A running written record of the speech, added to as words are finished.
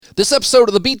This episode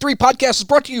of the B3 Podcast is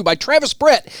brought to you by Travis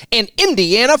Brett and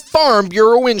Indiana Farm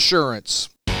Bureau Insurance.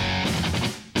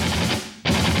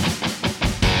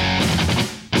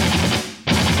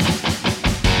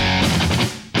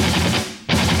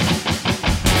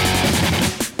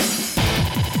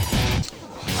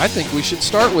 I think we should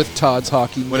start with Todd's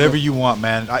hockey. Whatever you want,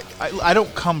 man. I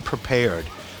don't come prepared.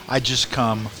 I just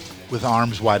come with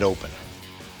arms wide open.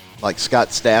 Like Scott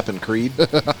Stapp and Creed?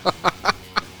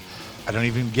 I don't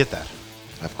even get that.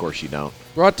 Of course you don't.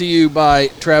 Brought to you by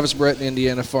Travis Brett and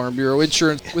Indiana Farm Bureau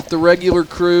Insurance. With the regular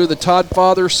crew, the Todd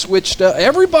father switched up.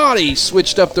 Everybody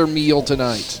switched up their meal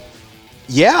tonight.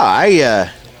 Yeah,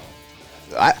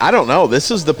 I don't know.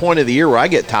 This is the point of the year where I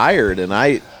get tired, and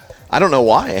I don't know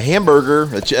why. A hamburger,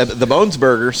 the Bones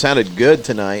Burger, sounded good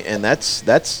tonight, and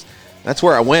that's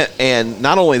where I went. And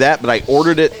not only that, but I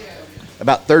ordered it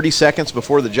about 30 seconds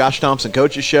before the Josh Thompson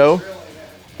coaches show,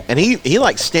 and he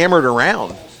like stammered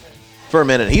around for a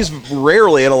minute. He's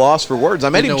rarely at a loss for words. I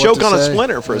made him choke on a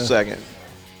splinter for a second.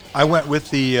 I went with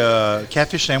the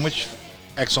catfish sandwich.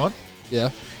 Excellent.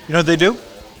 Yeah. You know what they do?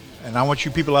 And I want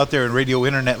you people out there in radio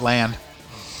internet land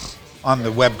on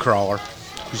the web crawler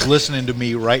who's listening to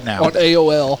me right now. On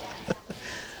AOL.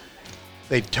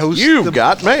 They toast. You've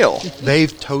got mail. They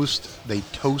toast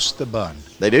the bun.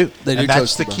 They do. They do. And that's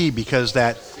toast the key, because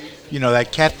that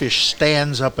catfish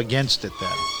stands up against it then.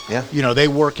 Yeah. They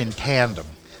work in tandem.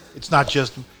 It's not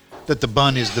just that the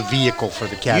bun is the vehicle for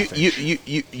the catfish.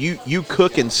 You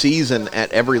cook and season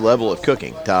at every level of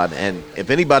cooking, Todd, and if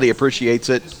anybody appreciates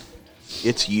it,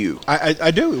 it's you.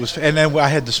 I do. It was, and then I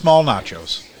had the small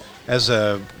nachos as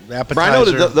a appetizer.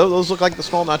 Brian, those look like the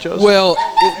small nachos? Well,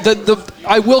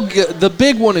 the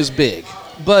big one is big.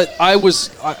 But I'm was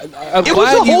glad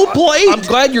a whole plate. I'm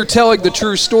glad you're telling the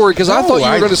true story, because I thought you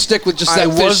were going to stick with just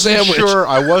that fish sandwich.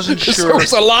 I wasn't sure. There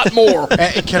was a lot more.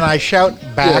 Can I shout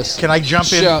back? Yes. Can I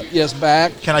jump in? Yes,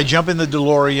 back. Can I jump in the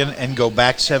DeLorean and go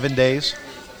back 7 days?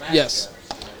 Yes.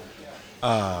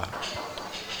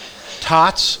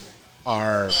 Tots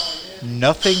are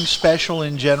nothing special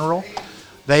in general.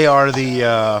 They are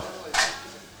the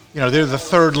they're the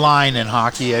third line in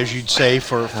hockey, as you'd say,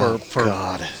 for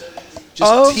God.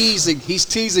 Just teasing. He's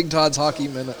teasing Todd's hockey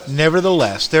minute.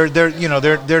 Nevertheless, they're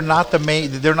not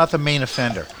the main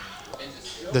offender.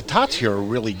 The tots here are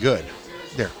really good.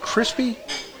 They're crispy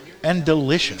and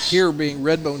delicious. Here being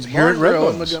Redbone's Here at Barn Grill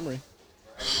in Redbone's. Montgomery.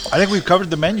 I think we've covered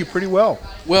the menu pretty well.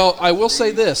 Well, I will say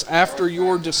this. After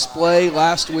your display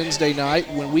last Wednesday night,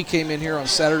 when we came in here on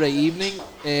Saturday evening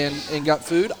and got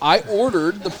food, I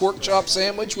ordered the pork chop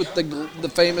sandwich with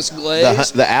the famous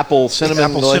glaze. The apple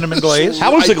cinnamon glaze.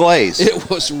 How was the glaze? It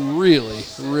was really,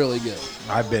 really good.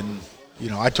 I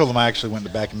told them I actually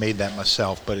went back and made that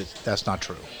myself, but that's not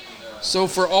true. So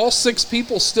for all 6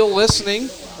 people still listening,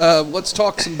 let's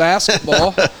talk some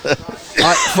basketball.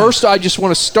 First, I just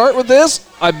want to start with this.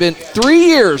 3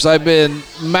 years I've been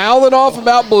mouthing off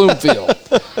about Bloomfield.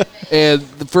 And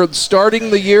for starting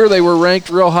the year, they were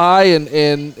ranked real high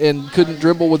and couldn't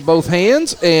dribble with both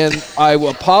hands. And I will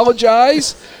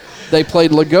apologize. They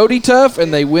played Lagodi tough,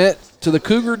 and they went to the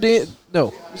Cougar Den.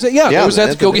 No. It was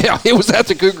at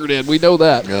the Cougar Den. We know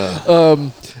that. Yeah.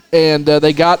 And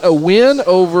they got a win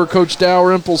over Coach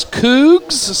Dalrymple's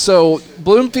Cougs. So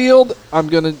Bloomfield, I'm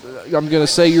gonna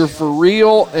say you're for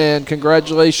real, and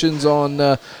congratulations on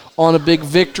a big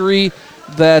victory.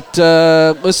 That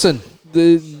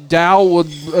the Dow would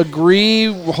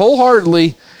agree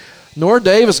wholeheartedly. Nora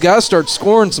Davis got to start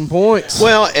scoring some points.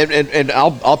 Well, and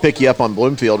I'll pick you up on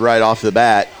Bloomfield right off the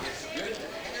bat.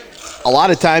 A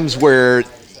lot of times where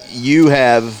you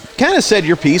have kind of said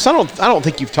your piece, I don't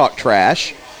think you've talked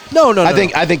trash. No.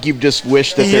 I think you've just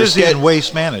wished that he is in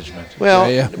waste management.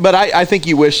 Well, yeah. But I think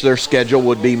you wish their schedule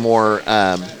would be more,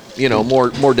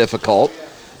 more difficult.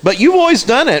 But you've always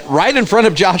done it right in front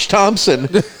of Josh Thompson,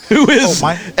 who is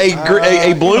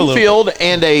a Bloomfield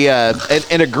and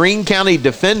a Greene County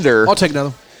defender. I'll take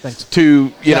another. Thanks.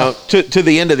 To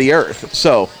the end of the earth.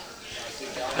 So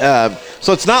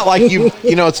it's not like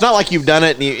you've done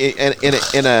it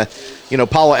in a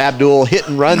Paula Abdul hit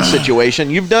and run situation.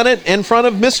 You've done it in front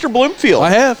of Mr. Bloomfield. I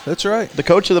have. That's right. The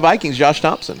coach of the Vikings, Josh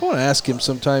Thompson. I want to ask him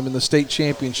sometime in the state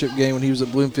championship game when he was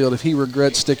at Bloomfield if he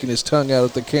regrets sticking his tongue out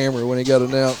at the camera when he got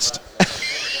announced.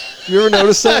 You ever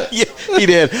notice that? Yeah, he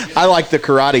did. I like the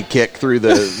karate kick through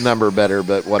the number better,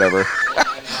 but whatever.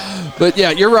 But,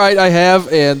 yeah, you're right. I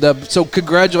have. And so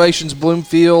congratulations,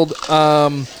 Bloomfield.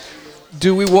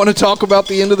 Do we want to talk about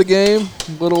the end of the game?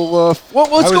 Let's go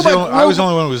back. I was the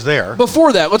only one who was there.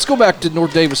 Before that, let's go back to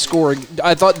North Davis scoring.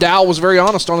 I thought Dow was very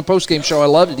honest on the postgame show. I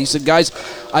loved it. He said, guys,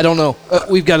 I don't know.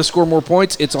 We've got to score more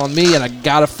points. It's on me, and I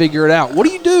got to figure it out. What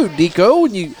do you do, Deco,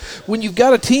 when you've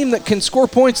got a team that can score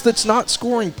points that's not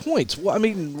scoring points? Well, I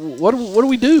mean, what do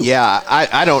we do? Yeah,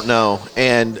 I don't know.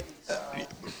 And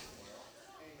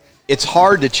it's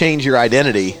hard to change your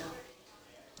identity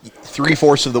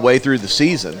 3/4 of the way through the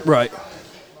season. Right.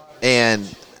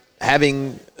 And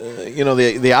having,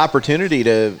 the opportunity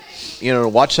to,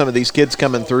 watch some of these kids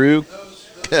coming through,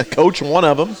 coach one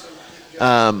of them.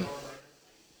 I'm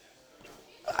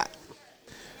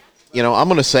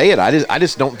going to say it. I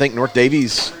just don't think North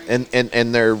Davies and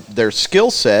their skill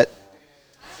set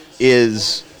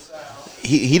is.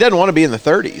 He doesn't want to be in the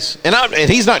 30s, and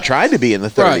he's not trying to be in the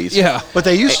 30s. Right, yeah, but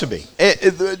they used to be.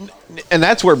 And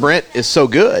that's where Brent is so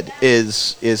good.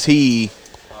 Is he?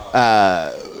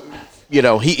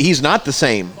 He's not the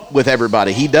same with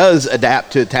everybody. He does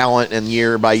adapt to talent and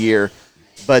year by year.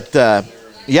 But,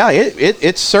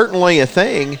 it's certainly a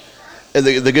thing.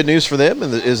 The good news for them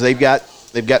is they've got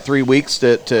 3 weeks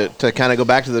to kind of go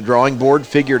back to the drawing board,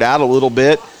 figure it out a little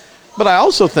bit. But I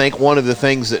also think one of the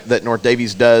things that North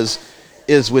Davies does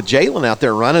is with Jalen out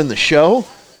there running the show,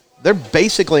 they're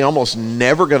basically almost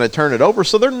never going to turn it over.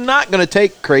 So they're not going to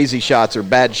take crazy shots or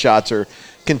bad shots or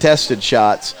contested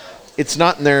shots. It's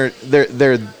not in their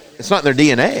it's not in their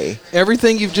DNA.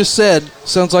 Everything you've just said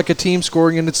sounds like a team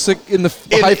scoring in the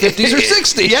high 50s or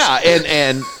 60s. Yeah,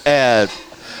 and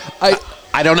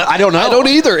I don't know. I don't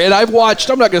either. And I'm not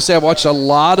going to say I've watched a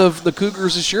lot of the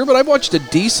Cougars this year, but I've watched a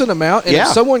decent amount. And if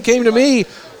someone came to me,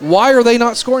 why are they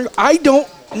not scoring? I don't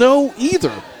know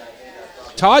either.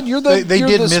 Todd, you're the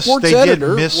sports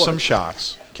editor. They did miss some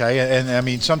shots. Okay, and I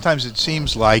mean sometimes it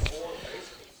seems like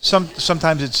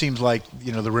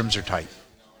the rims are tight.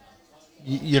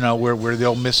 Where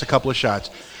they'll miss a couple of shots.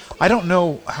 I don't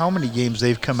know how many games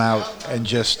they've come out and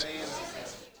just.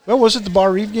 Well, was it the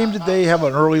Bar Eve game? Did they have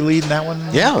an early lead in that one?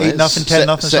 Yeah, 8-0,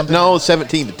 10-0, something. No,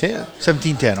 17-10.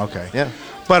 17-10. Okay. Yeah,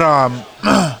 but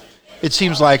it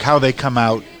seems like how they come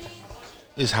out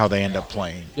is how they end up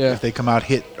playing. Yeah. If they come out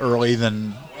hit early,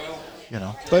 then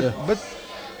But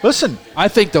listen, I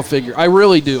think they'll figure. I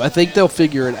really do. I think they'll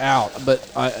figure it out. But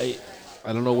I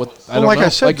don't know what. I don't know. I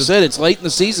said, it's late in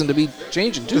the season to be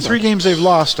changing too. The 3 games they've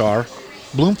lost are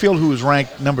Bloomfield, who was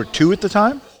ranked number 2 at the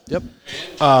time. Yep.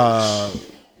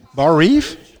 Bar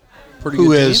Eve, pretty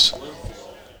good team.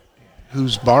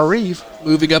 Who's Bar Eve,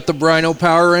 moving up the Brino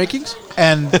power rankings,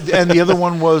 and the other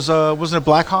one was wasn't it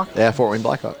Blackhawk? Yeah, Fort Wayne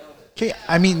Blackhawk. Okay,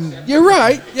 I mean you're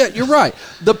right. Yeah, you're right.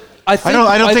 I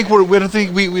don't think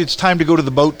it's time to go to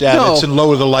the boat, Dad. No. And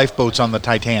lower the lifeboats on the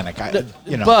Titanic.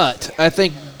 But I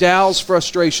think Dow's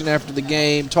frustration after the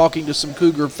game, talking to some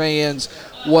Cougar fans,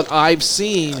 what I've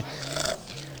seen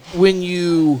when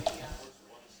you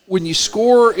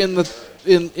score in the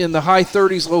high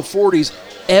 30s, low 40s,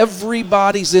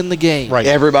 everybody's in the game. Right.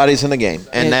 Everybody's in the game,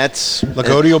 and that's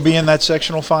Lagodi will be in that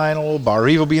sectional final. Bar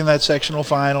Eve will be in that sectional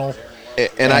final.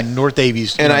 And North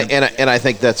Davies, and I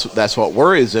think that's what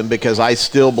worries him, because I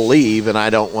still believe, and I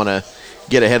don't want to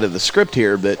get ahead of the script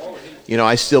here, but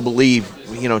I still believe,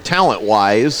 talent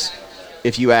wise,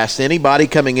 if you asked anybody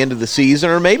coming into the season,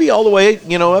 or maybe all the way,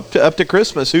 up to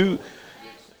Christmas, who's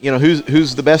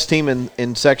the best team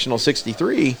in sectional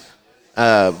 63,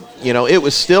 it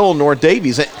was still North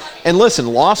Davies. And listen,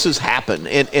 losses happen,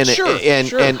 and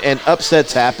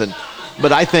upsets happen,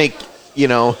 but I think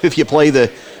if you play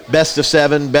the best of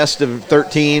 7, best of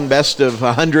 13, best of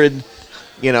 100.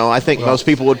 I think most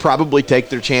people would probably take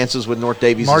their chances with North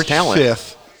Davies' talent.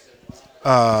 March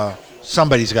 5th,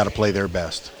 somebody's got to play their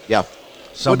best. Yeah.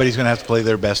 Somebody's going to have to play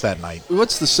their best that night.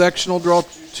 What's the sectional draw?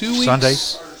 2 weeks? Sunday.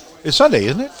 It's Sunday,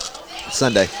 isn't it?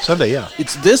 Sunday. Sunday, yeah.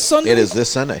 It's this Sunday? It is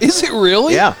this Sunday. Is it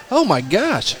really? Yeah. Oh, my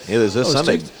gosh. It is this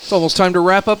Sunday. It's almost time to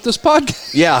wrap up this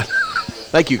podcast. Yeah.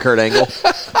 Thank you, Kurt Angle.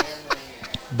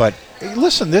 But,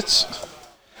 listen,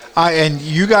 and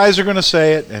you guys are going to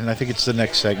say it, and I think it's the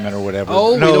next segment or whatever.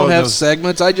 Oh, we don't have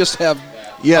segments. I just have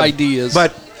ideas.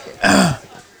 But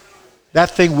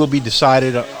that thing will be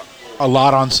decided a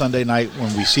lot on Sunday night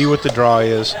when we see what the draw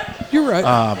is. You're right.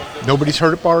 Nobody's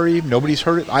heard it, Bar Eve. Nobody's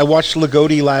heard it. I watched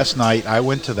Lagodi last night. I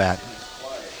went to that.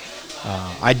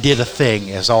 I did a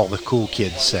thing, as all the cool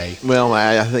kids say. Well,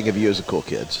 I think of you as a cool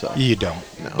kid. So you don't.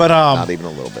 No, but not even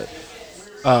a little bit.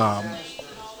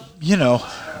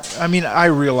 I mean, I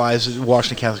realize that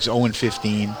Washington Catholic's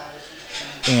 0-15,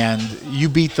 and you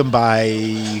beat them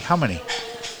by how many?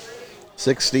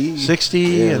 60. 60,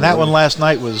 yeah, and that one last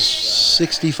night was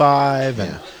 65,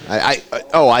 and I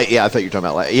thought you were talking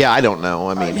about. I don't know.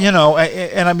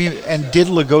 I mean, and did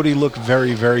Lagodi look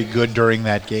very, very good during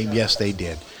that game? Yes, they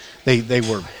did. They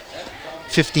were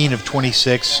 15 of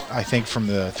 26, I think, from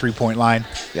the 3-point line.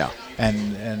 Yeah.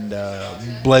 And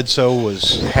Bledsoe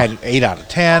had 8 out of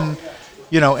 10,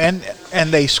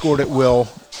 and they scored at will,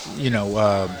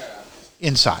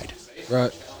 inside.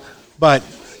 Right. But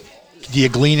do you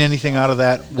glean anything out of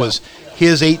that? Was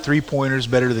his 8 3-pointers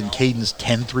better than Caden's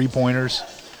 10 3-pointers?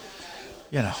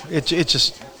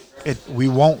 We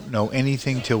won't know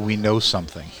anything till we know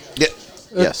something. Yeah.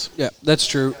 Yes. Yeah, that's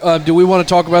true. Do we want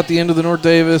to talk about the end of the North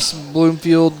Davis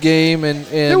Bloomfield game? And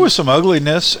there was some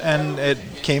ugliness, and it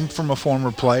came from a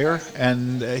former player,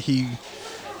 and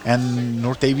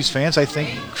North Davies fans, I think,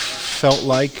 felt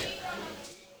like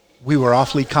we were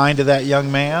awfully kind to that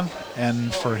young man,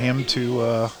 and for him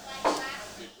to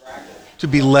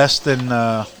be less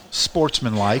than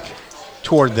sportsmanlike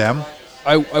toward them.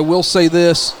 I will say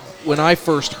this: when I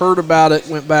first heard about it,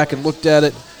 went back and looked at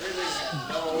it.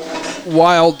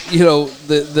 While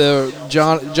the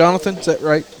Jonathan, is that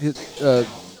right?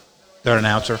 Their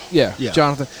announcer. Yeah.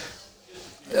 Jonathan.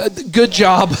 Good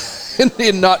job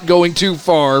in not going too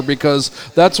far, because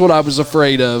that's what I was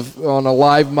afraid of on a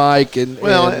live mic, and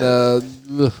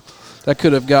that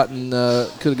could have gotten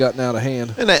out of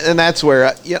hand. And that's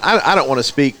where I don't want to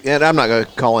speak, and I'm not going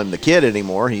to call him the kid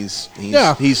anymore. He's 2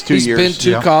 years. He's been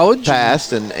to college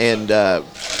past, and but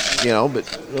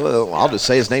I'll just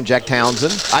say his name, Jack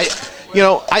Townsend.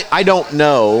 I don't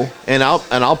know, and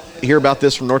I'll hear about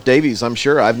this from North Davies. I'm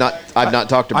sure I've not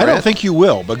talked to Brent. I don't think you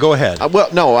will, but go ahead.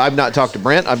 No, I've not talked to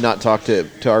Brent. I've not talked to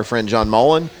our friend John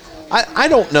Mullen. I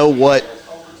don't know what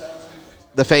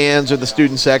the fans or the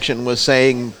student section was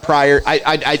saying prior.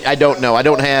 I don't know. I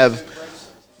don't have,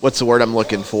 what's the word I'm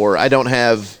looking for? I don't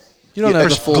have. You don't have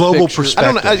the full global picture.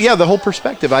 perspective. I don't. The whole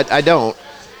perspective. I don't.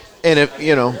 And if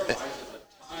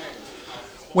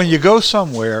when you go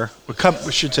somewhere, we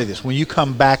should say this: when you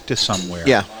come back to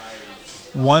somewhere,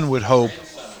 one would hope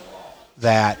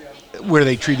that where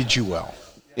they treated you well.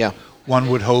 Yeah. One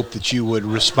would hope that you would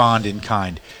respond in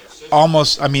kind.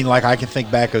 Almost, I can think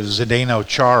back of Zdeno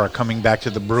Chara coming back to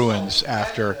the Bruins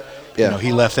after,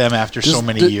 he left them after so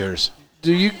many years.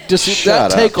 Does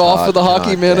that take off for the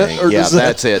hockey minute? Or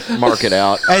that's it. Mark it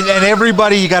out. And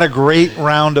everybody, you got a great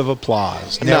round of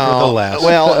applause. Nevertheless,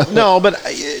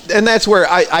 and that's where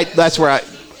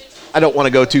I don't want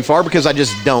to go too far, because I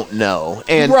just don't know.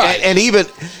 And right. and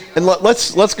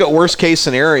let's go worst case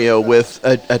scenario with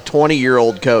a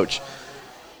 20-year-old coach.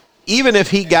 Even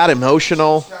if he got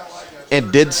emotional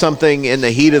and did something in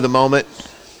the heat of the moment,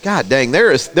 God dang,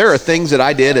 there are things that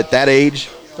I did at that age.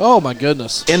 Oh my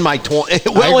goodness! In my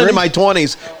into my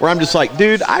 20s, where I'm just like,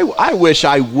 dude, I wish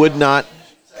I would not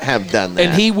have done that.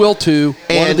 And he will too.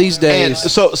 One of these days.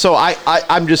 And so I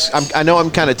know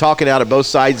I'm kind of talking out of both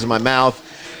sides of my mouth.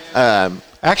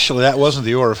 Actually, that wasn't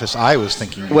the orifice I was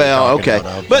thinking. Well, okay,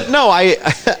 but no, I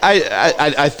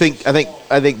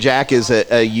think Jack is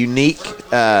a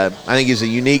unique. I think he's a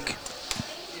unique.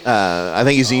 I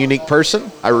think he's a unique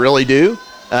person. I really do.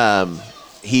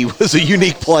 He was a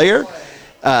unique player.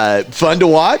 Fun to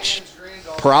watch.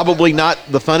 Probably not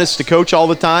the funnest to coach all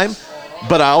the time,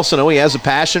 but I also know he has a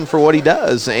passion for what he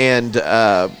does. And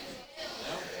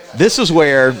this is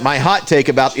where my hot take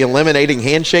about eliminating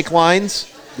handshake lines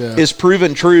is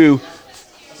proven true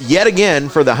yet again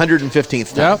for the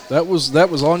 115th time. Yeah, that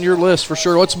was on your list for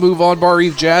sure. Let's move on. Bar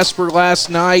Eve Jasper last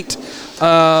night.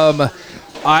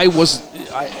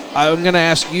 I'm going to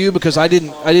ask you, because I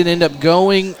didn't end up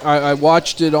going. I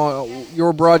watched it on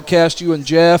your broadcast. You and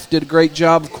Jeff did a great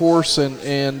job, of course,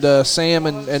 and Sam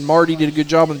and Marty did a good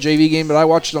job on the JV game, but I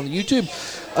watched it on the YouTube.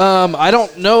 I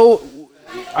don't know.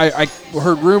 I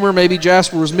heard rumor maybe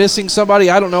Jasper was missing somebody.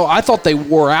 I don't know. I thought they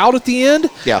wore out at the end.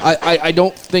 Yeah. I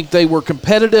don't think they were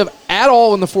competitive at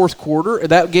all in the fourth quarter.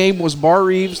 That game was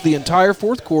Bar Eve's the entire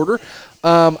fourth quarter.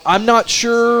 I'm not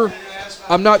sure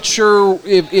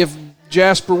if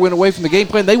Jasper went away from the game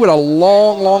plan, they went a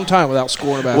long, long time without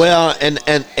scoring a basket. Well,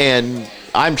 and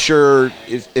I'm sure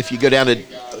if you go down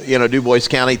to Du Bois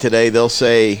County today, they'll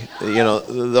say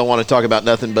they'll want to talk about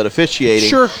nothing but officiating.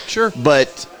 Sure.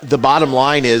 But the bottom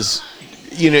line is,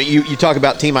 you talk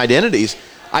about team identities.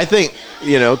 I think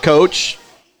Coach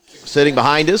sitting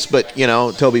behind us, but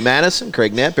Toby Madison,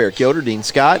 Craig Knapp, Eric Yoder, Dean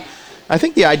Scott. I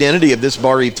think the identity of this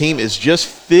Bar Eve team is just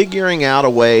figuring out a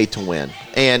way to win.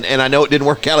 And I know it didn't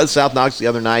work out at South Knox the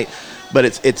other night, but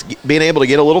it's being able to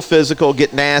get a little physical,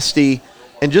 get nasty,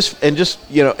 and just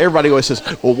everybody always says,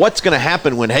 well, what's going to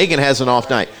happen when Hagen has an off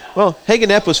night? Well, Hagen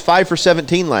Knapp was 5 for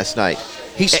 17 last night.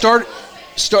 He started.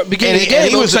 beginning of the game,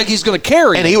 it looks like he's going to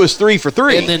carry. And he was 3 for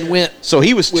 3. And then went. So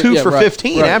he was 2 for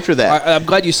 15 after that. I'm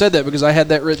glad you said that because I had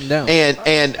that written down.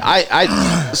 And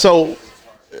so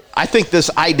I think this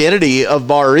identity of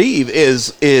Bar Eve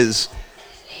is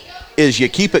you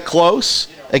keep it close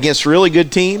against really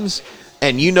good teams,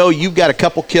 and you've got a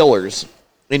couple killers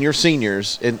in your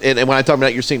seniors. And when I talk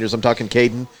about your seniors, I'm talking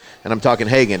Caden and I'm talking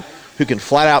Hagan, who can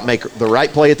flat out make the right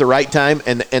play at the right time,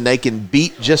 and they can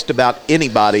beat just about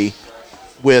anybody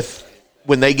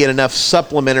when they get enough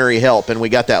supplementary help. And we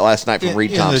got that last night from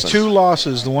Reed Thompson. The 2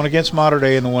 losses, the one against Mater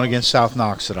Dei and the one against South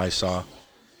Knox that I saw,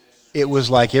 it was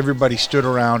like everybody stood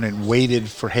around and waited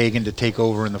for Hagan to take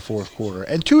over in the fourth quarter.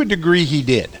 And to a degree, he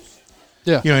did.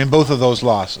 Yeah. In both of those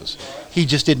losses. He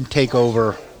just didn't take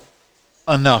over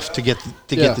enough to get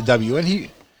the W.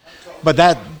 But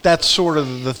that's sort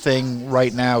of the thing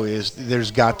right now is there's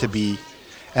got to be,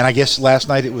 and I guess last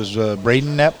night it was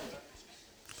Braden Knapp.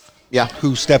 Yeah,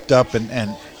 who stepped up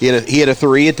and he had a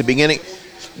 3 at the beginning.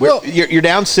 Well, you're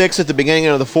down 6 at the beginning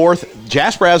of the fourth.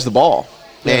 Jasper has the ball,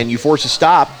 and you force a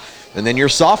stop, and then your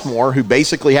sophomore, who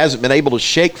basically hasn't been able to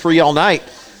shake free all night,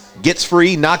 gets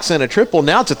free, knocks in a triple.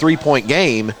 Now it's a 3-point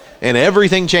game, and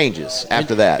everything changes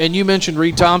after that. And you mentioned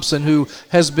Reed Thompson, who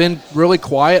has been really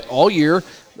quiet all year.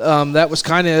 That was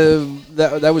kind of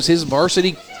that was his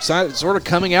varsity sort of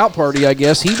coming out party, I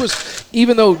guess. He was,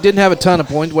 even though didn't have a ton of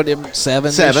points,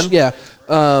 seven, yeah,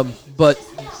 but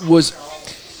was.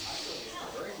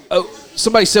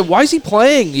 Somebody said, "Why is he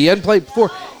playing? He hadn't played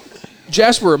before."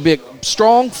 Jasper, a big,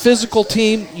 strong, physical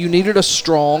team. You needed a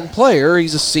strong player.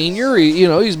 He's a senior.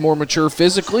 He's more mature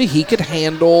physically. He could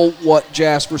handle what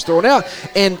Jasper's throwing out.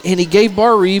 And he gave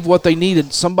Bar Eve what they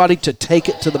needed, somebody to take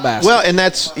it to the basket. Well, and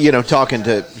that's, talking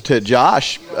to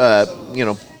Josh,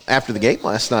 after the game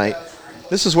last night,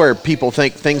 this is where people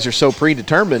think things are so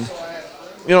predetermined.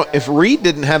 If Reed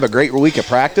didn't have a great week of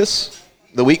practice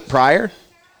the week prior,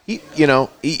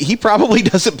 he probably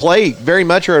doesn't play very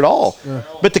much or at all. Yeah.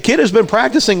 But the kid has been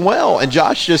practicing well, and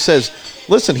Josh just says,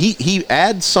 listen, he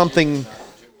adds something,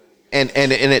 and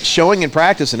it's showing in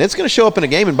practice, and it's going to show up in a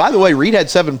game. And by the way, Reed had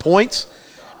 7 points,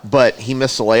 but he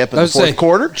missed a layup in the fourth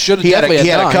quarter. He had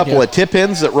a couple of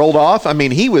tip-ins that rolled off. I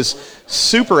mean, he was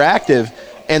super active,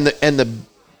 and the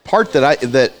part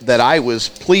that I was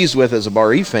pleased with as a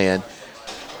Bar Eve fan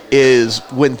is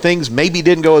when things maybe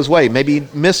didn't go his way. Maybe he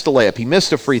missed a layup. He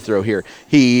missed a free throw here.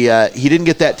 He didn't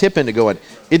get that tip in to go in.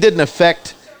 It didn't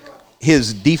affect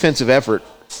his defensive effort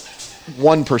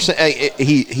 1%.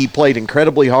 He played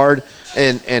incredibly hard,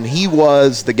 and he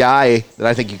was the guy that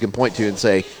I think you can point to and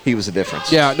say he was the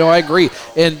difference. Yeah, no, I agree.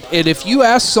 And if you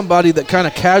ask somebody that kind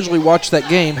of casually watched that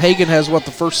game, Hagan has the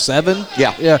first 7?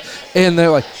 Yeah. And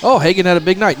they're like, oh, Hagan had a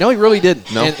big night. No, he really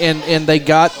didn't. No. And they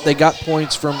got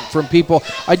points from people.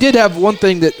 I did have one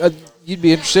thing that you'd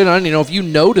be interested in. I don't even know if you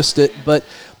noticed it, but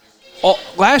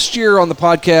last year on the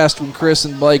podcast when Chris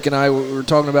and Blake and I were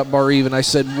talking about Bar Eve, and I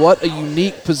said what a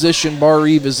unique position Bar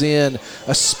Eve is in,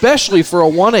 especially for a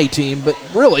 1A team, but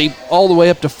really all the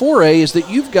way up to 4A, is that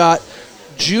you've got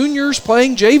juniors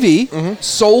playing JV,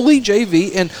 solely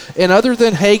JV, and other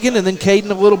than Hagan and then Caden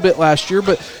a little bit last year,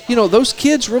 but those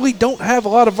kids really don't have a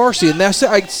lot of varsity, and that's,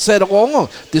 I said all along,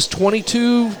 this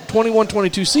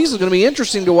 21-22 season is going to be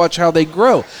interesting to watch how they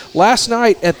grow. Last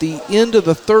night at the end of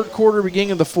the third quarter, beginning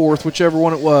of the fourth, whichever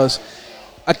one it was,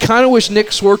 I kind of wish Nick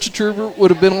Schwarzenegger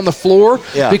would have been on the floor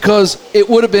because it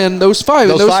would have been those 5.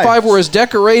 And those 5 were as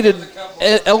decorated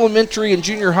elementary and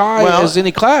junior high as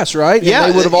any class, right? Yeah.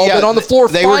 And they would have all been on the floor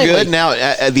They finally. were good. Now,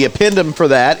 the appendum for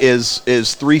that is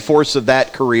 3/4 of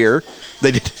that career.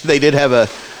 They did have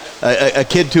a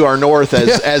kid to our north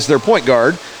as their point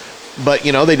guard. But,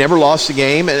 they never lost a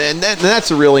game. And that's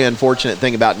a really unfortunate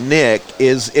thing about Nick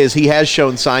is he has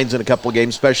shown signs in a couple of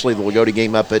games, especially the Lagodi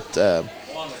game up at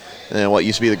what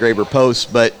used to be the Graber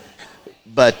Post, but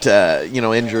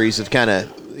injuries have kind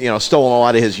of stolen a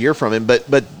lot of his year from him.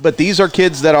 But these are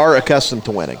kids that are accustomed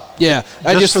to winning. Yeah,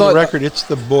 I just for the record, it's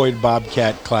the Boyd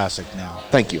Bobcat Classic now.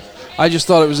 Thank you. I just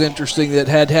thought it was interesting that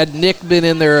had Nick been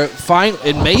in there fine,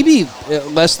 and maybe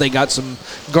unless they got some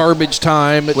garbage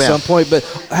time at some point, but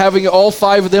having all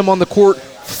 5 of them on the court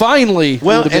finally.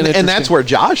 Well, and that's where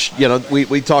Josh,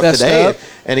 we talked today,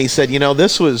 and he said,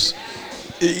 this was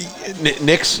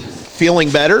Nick's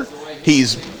feeling better.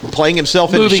 He's playing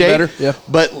himself into shape. Better, yeah.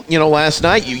 But last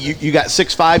night you got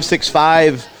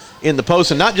 6'5" in the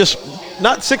post, and not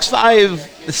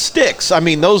 6'5" sticks. I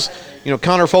mean, those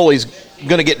Connor Foley's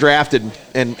going to get drafted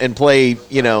and play.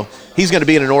 He's going to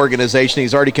be in an organization.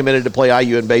 He's already committed to play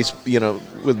IU in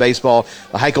with baseball.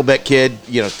 The Heichelbeck kid,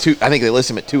 I think they list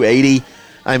him at 280.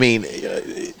 I mean,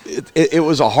 it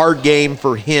was a hard game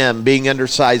for him, being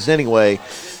undersized anyway,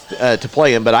 to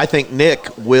play him. But I think Nick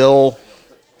will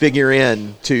figure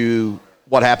in to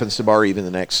what happens to Bar Eve in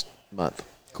the next month.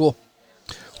 Cool.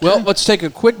 Well, let's take a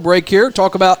quick break here.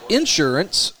 Talk about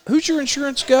insurance. Who's your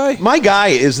insurance guy? My guy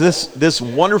is this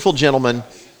wonderful gentleman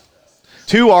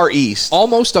to our east.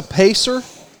 Almost a pacer.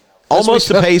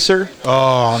 Almost a pacer. Oh,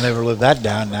 I'll never live that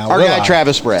down now. Our will guy, I?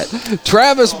 Travis Brett.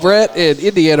 Travis Brett and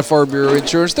Indiana Farm Bureau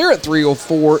Insurance. They're at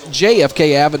 304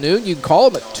 JFK Avenue. You can call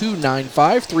them at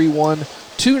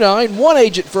 295-3129. One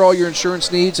agent for all your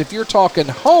insurance needs. If you're talking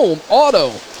home,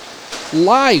 auto,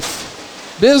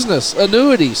 life, business,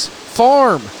 annuities,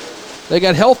 farm. They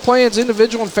got health plans,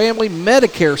 individual and family,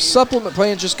 Medicare, supplement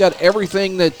plans, just got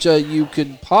everything that you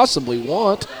could possibly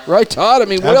want. Right, Todd? I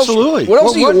mean, what Absolutely. else, what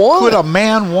else do you want? What could a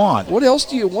man want? What else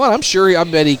do you want? I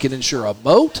bet he can insure a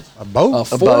boat, A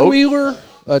boat? a four-wheeler.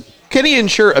 Can he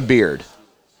insure a beard?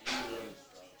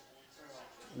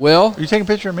 Well, Are you taking a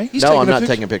picture of me? he's No, taking I'm a not picture.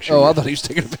 taking a picture Oh, of I you. thought he was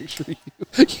taking a picture of you.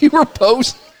 You were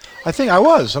posing. I think I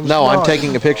was. No, I'm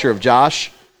taking a picture of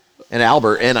Josh and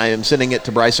Albert, and I am sending it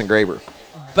to Bryson Graber.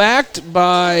 Backed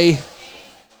by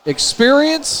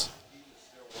experience,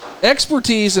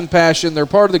 expertise, and passion. They're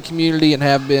part of the community and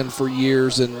have been for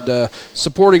years, and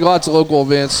supporting lots of local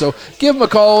events. So give them a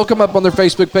call. Come up on their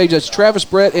Facebook page. That's Travis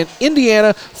Brett and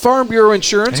Indiana Farm Bureau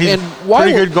Insurance. He's And a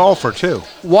pretty good golfer, too.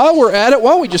 while we're at it,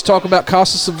 why don't we just talk about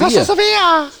Casa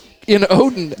Sevilla in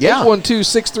Odin? Yeah.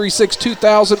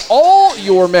 812-636-2000. All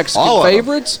your Mexican All of them.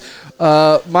 favorites.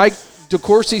 Mike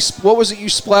DeCourcy, what was it you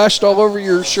splashed all over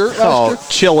your shirt last Oh, year?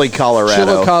 Chile, Colorado.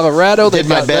 Chile, Colorado. Did They've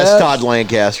my got best, that. Todd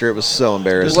Lancaster. It was so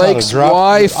embarrassing. Blake- Blake's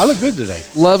wife. I look good today.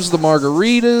 Loves the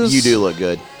margaritas. You do look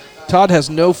good. Todd has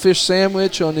no fish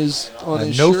sandwich on his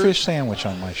No shirt. fish sandwich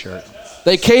on my shirt.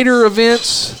 They cater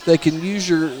events. They can use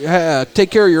your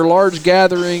take care of your large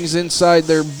gatherings inside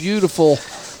their beautiful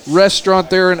restaurant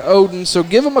there in Odin. So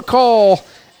give them a call,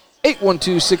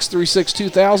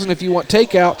 812-636-2000 if you want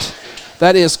takeout.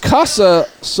 That is Casa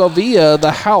Sevilla, the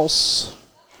house.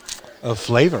 Of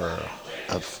flavor.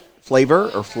 Of flavor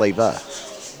or flava?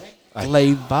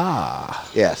 Leva.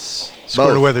 Yes. Sort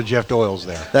of Both. whether Jeff Doyle's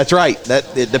there. That's right.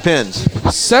 It depends.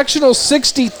 Sectional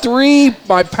 63,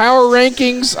 my power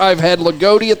rankings. I've had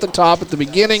Lagodi at the top at the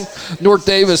beginning. North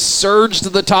Davis surged to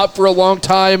the top for a long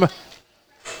time.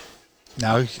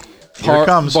 Now, here it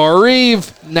comes. Bar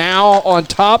Eve now on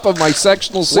top of my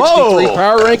sectional 63 Whoa.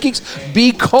 power rankings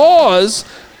because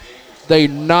they're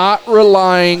not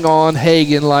relying on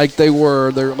Hagen like they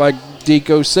were. They're like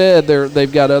Deco said,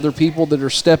 they've got other people that are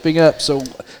stepping up. So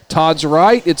Todd's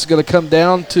right. It's going to come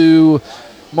down to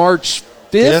March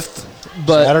 5th.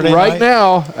 But Saturday right night.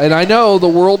 now, and I know the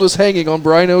world is hanging on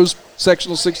Brino's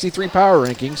sectional 63 power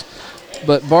rankings,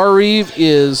 but Bar Eve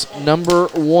is number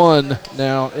one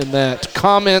now in that.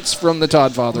 Comments from the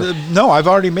Todd father. No, I've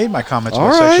already made my comments All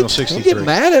about right. sectional Don't 63. get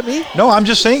mad at me. No, I'm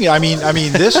just saying. I mean,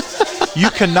 this. You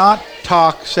cannot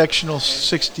talk sectional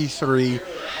 63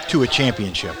 to a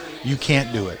championship. You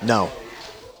can't do it. No.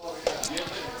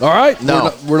 All right.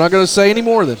 No. We're not going to say any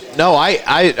more then. No,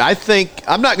 I think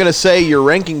I'm not going to say your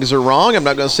rankings are wrong. I'm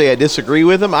not going to say I disagree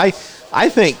with them. I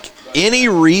think any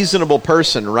reasonable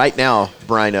person right now,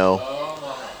 Brino,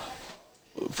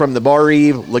 from the Bar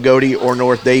Eve, Lagodi, or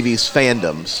North Davies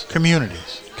fandoms,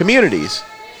 communities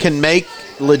can make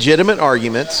legitimate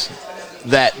arguments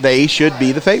that they should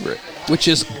be the favorite. Which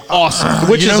is awesome.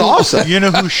 Which is awesome. You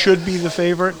know who should be the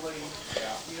favorite?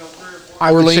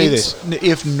 I would say Orleans. this.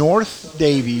 If North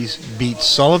Davies beats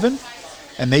Sullivan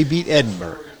and they beat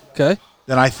Edinburgh, Okay.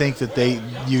 then I think that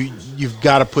you've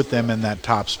got to put them in that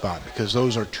top spot because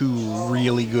those are two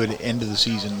really good end of the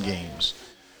season games.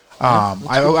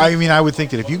 I mean, I would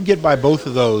think that if you can get by both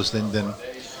of those,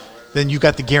 then you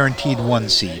got the guaranteed one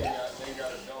seed.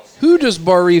 Who does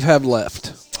Bar Eve have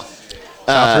left?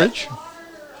 Southridge,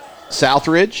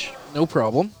 Southridge, No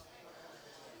problem.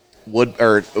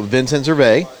 Vincent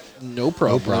Gervais, No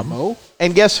problem.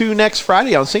 and guess who next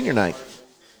Friday on senior night?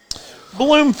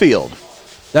 Bloomfield.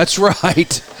 That's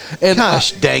right. And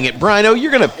Gosh dang it, Brino,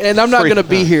 you're gonna. and I'm not going to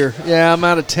be here. Yeah, I'm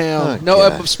out of town. Oh, No.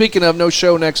 gosh. Speaking of, no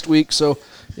show next week. So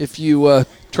if you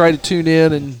try to tune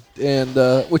in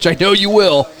and which I know you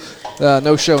will,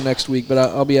 no show next week. But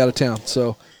I'll be out of town.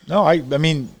 So no, I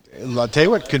mean, I'll tell you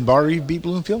what, can Bar Eve beat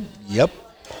Bloomfield? Yep.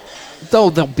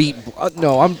 they'll beat.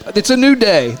 No, it's a new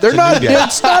day. They're not. new day.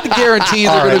 It's not a guarantee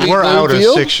All they're going right, to beat we're out of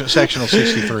Bloomfield. sectional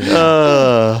 63.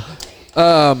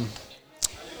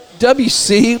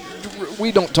 WC.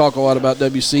 We don't talk a lot about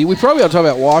WC. We probably ought to talk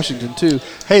about Washington too.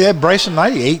 Hey, that Bryson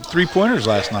Knight 8 3-pointers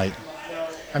last night.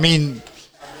 I mean,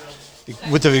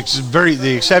 with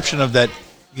the exception of that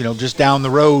just down the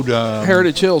road.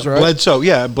 Heritage Hills, right?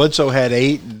 Bledsoe had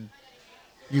 8, and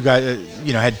you guys,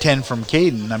 had 10 from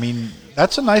Caden. I mean,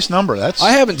 that's a nice number.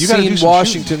 I haven't seen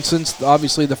Washington since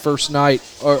obviously the first night.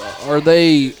 Are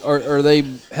they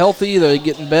healthy? Are they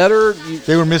getting better?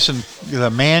 They were missing the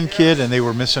man kid, and they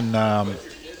were missing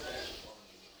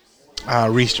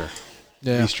Reister.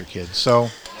 Yeah. Reister kid. So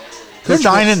they're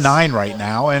 9-9 right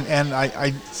now, and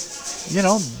I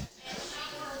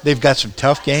they've got some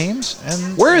tough games.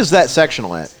 And where is that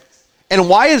sectional at? And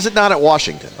why is it not at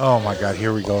Washington? Oh my God,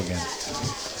 here we go again.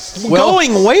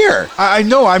 Going where? I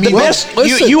know. I mean, the best.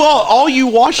 You all you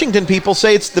Washington people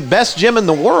say it's the best gym in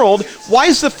the world. Why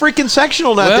is the freaking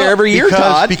sectional not there every year,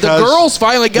 Todd? Because the girls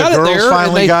finally got it there. The girls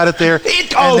finally got it there.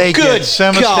 And they get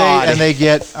Sema State, and they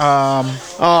get.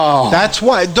 That's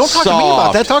why. Don't talk to me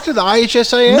about that. Talk to the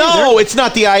IHSAA. No, it's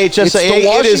not the IHSAA. It's the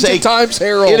Washington Times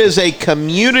Herald. It is a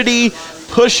community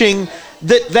pushing.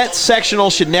 That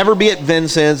sectional should never be at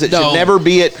Vincennes. It should never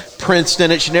be at Princeton.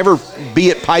 It should never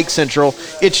be at Pike Central.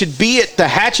 It should be at the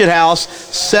Hatchet House,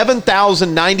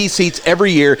 7,090 seats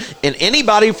every year. And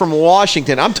anybody from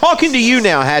Washington, I'm talking to you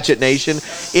now, Hatchet Nation.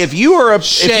 If you are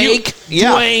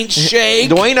Dwayne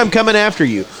Shake. Dwayne, I'm coming after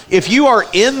you. If you are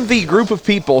in the group of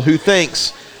people who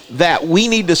thinks that we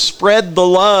need to spread the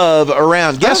love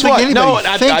around, guess what?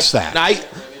 Thinks that.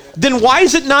 Then why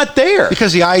is it not there?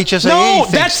 Because the IHSAA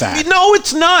thinks that. No,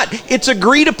 it's not. It's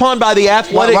agreed upon by the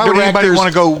athletic directors.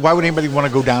 Why would anybody want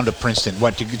to go down to Princeton?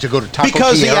 What, to go to Taco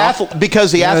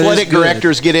Because the athletic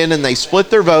directors get in and they split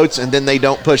their votes and then they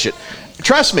don't push it.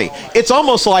 Trust me, it's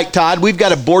almost like, Todd, we've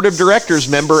got a board of directors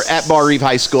member at Bar Eve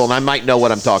High School, and I might know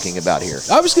what I'm talking about here.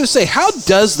 I was going to say, how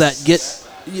does that get...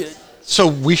 So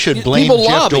we should blame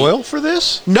Jeff Doyle for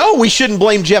this? No, we shouldn't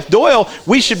blame Jeff Doyle.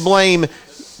 We should blame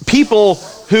people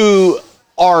who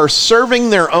are serving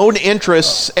their own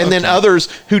interests and then others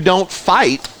who don't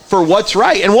fight for what's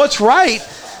right. And what's right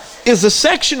is a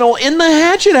sectional in the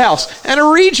Hatchet House and a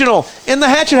regional in the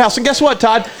Hatchet House. And guess what,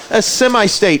 Todd? A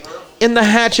semi-state in the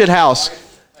Hatchet House.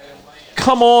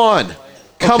 Come on.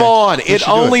 Come on. It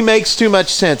only makes too much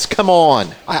sense. Come on.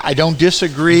 I don't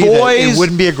disagree. Boys, it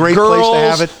wouldn't be a great place to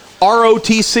have it.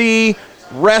 ROTC,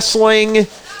 wrestling.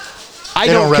 I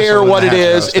don't care what it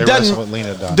is. It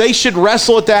doesn't. They should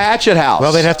wrestle at the Hatchet House.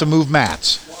 Well, they'd have to move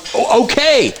mats.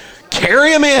 Okay,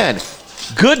 carry them in.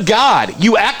 Good God,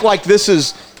 you act like this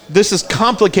is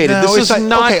complicated. No, this is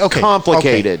not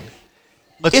complicated.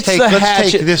 Let's take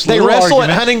this. They wrestle at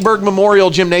Huntingburg Memorial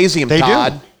Gymnasium. They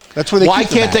Todd. do. That's where they. Why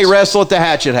can't they wrestle at the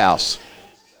Hatchet House?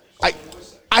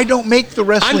 I don't make the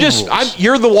wrestling rules.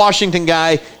 You're the Washington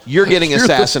guy. You're getting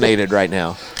assassinated right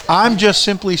now. I'm just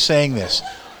simply saying this.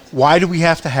 Why do we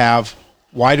have to have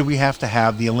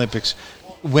the Olympics,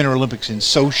 Winter Olympics in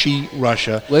Sochi,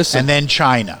 Russia, and then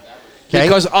China? Okay?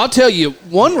 Because I'll tell you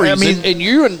one reason,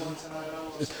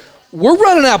 we're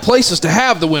running out of places to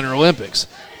have the Winter Olympics.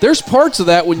 There's parts of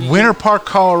that when Winter Park,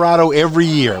 Colorado, every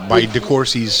year by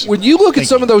DeCourcy's. When you look at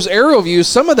some of those aerial views,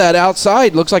 some of that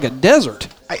outside looks like a desert.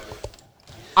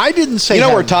 I didn't say. You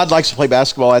know where Todd likes to play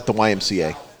basketball? At the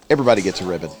YMCA. Everybody gets a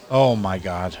ribbon. Oh my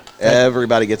God!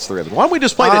 Everybody gets the ribbon. Why don't we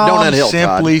just play it at Donut Hill?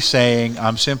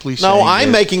 I'm simply saying. No, I'm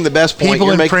making the best point.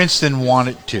 People in Princeton want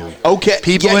it too. Okay.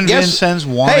 People in Vincennes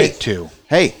want it too.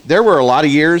 Hey, there were a lot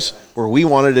of years where we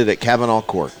wanted it at Kavanaugh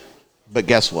Court, but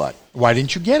guess what? Why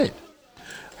didn't you get it?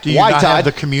 Do you not have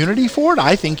the community for it?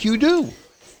 I think you do.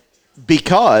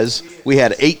 Because we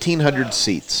had 1,800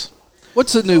 seats.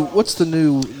 What's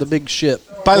the big ship?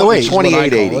 By the way,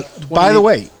 2880. By the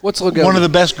way, one of the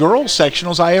best girls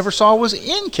sectionals I ever saw was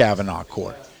in Kavanaugh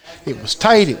Court. It was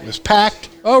tight. It was packed.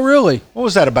 Oh, really? What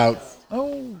was that about?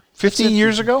 15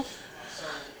 years ago?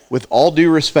 With all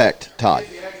due respect, Todd,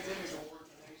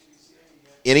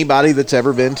 anybody that's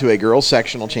ever been to a girls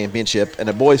sectional championship and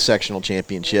a boys sectional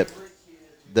championship,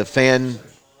 the fan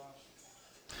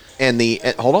and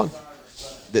hold on.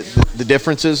 The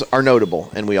differences are notable,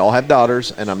 and we all have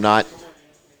daughters, and I'm not,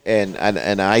 and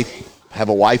I have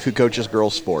a wife who coaches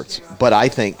girls sports, but I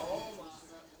think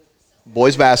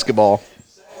boys basketball,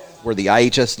 where the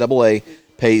IHSAA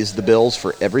pays the bills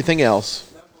for everything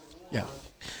else,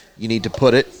 you need to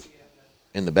put it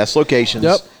in the best locations,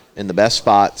 in the best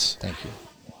spots. Thank you.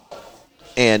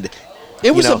 And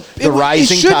it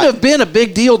shouldn't have been a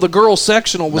big deal. The girls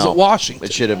sectional was at Washington.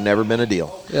 It should have never been a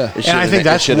deal. Yeah, and I think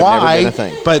that's why.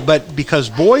 But because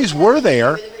boys were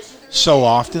there so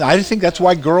often, I think that's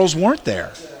why girls weren't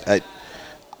there.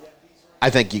 I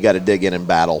think you got to dig in and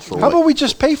battle for. How about we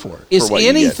just pay for it? Is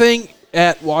anything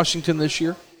at Washington this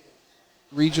year?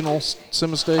 Regional,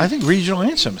 Semi-State? I think regional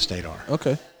and Semi-State are.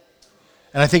 Okay.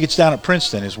 And I think it's down at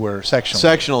Princeton is where sectional.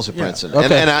 Sectionals at Princeton.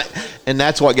 Okay. And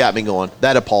that's what got me going.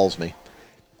 That appalls me.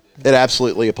 It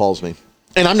absolutely appalls me.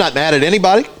 And I'm not mad at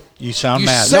anybody. You sound You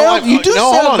mad. sound- you do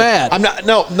hold sound on. mad.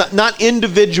 I'm not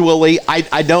individually.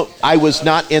 I was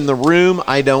not in the room.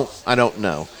 I don't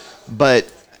know. But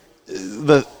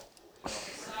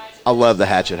I love the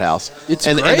Hatchet House. It's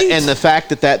and, great. And the fact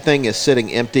that thing is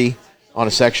sitting empty on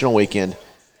a sectional weekend,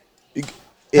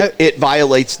 it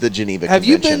violates the Geneva Have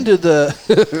you Convention. been to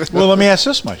the? Well, let me ask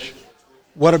this much.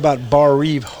 What about Bar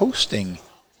Reeve hosting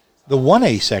the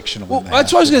 1A section of Well, the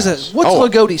that's what I was going to Oh. say.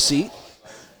 What's Lagodi's seat?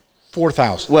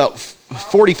 4,000. Well,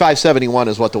 4571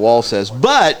 is what the wall says.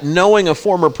 But knowing a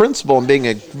former principal and being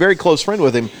a very close friend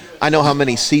with him, I know how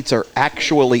many seats are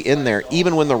actually in there,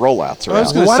 even when the rollouts are I was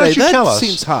out. going to why say don't you that tell us?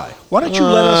 seems high. Why don't you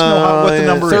let us know what the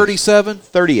number is? 37,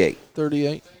 38.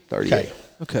 38. 38. Okay.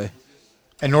 Okay.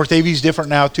 And North Davies different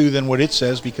now too than what it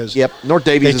says because Yep. North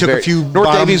Davies They is took a very, few North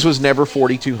bottom- Davies was never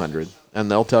 4,200, and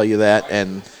they'll tell you that.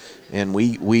 And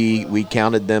we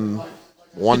counted them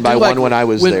one by Like one when I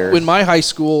was there. When my high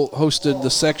school hosted the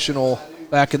sectional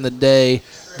back in the day,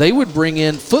 they would bring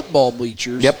in football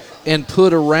bleachers. Yep. And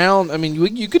put around. I mean,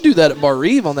 you could do that at Bar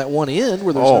Reeve on that one end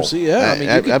where there's no seat. Yeah, I mean,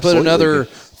 you could put absolutely. another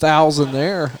 1,000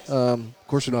 there. Of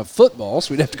course, we don't have football,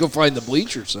 so we'd have to go find the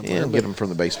bleachers somewhere. and but get them from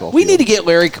the baseball we field. need to get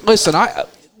Larry. Listen,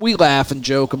 we laugh and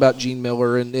joke about Gene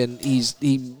Miller, and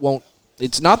he won't.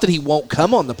 It's not that he won't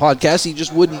come on the podcast. He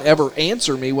just wouldn't ever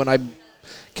answer me when I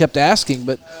kept asking.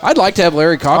 But I'd like to have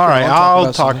Larry Cochran. all right, on I'll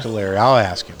about talk something. to Larry. I'll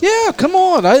ask him. Yeah, come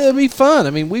on. It'd be fun. I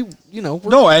mean, we're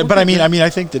But I good. mean, I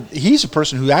think that he's a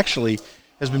person who actually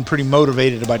has been pretty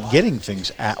motivated about getting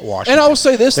things at Washington. And I will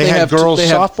say this: they, had girls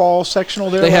softball sectional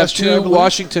there. They have last year, I two believe.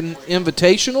 Washington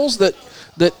Invitationals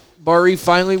that Bar Reeve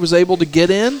finally was able to get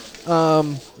in.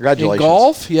 Congratulations. In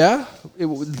golf, yeah.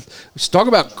 Let's talk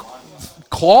about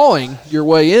clawing your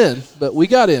way in, but we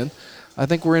got in. I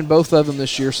think we're in both of them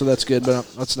this year, so that's good. But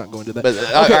let's not go into that.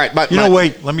 But, all right,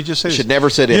 wait. Let me just say this. should never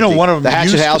sit You empty. know, one of them the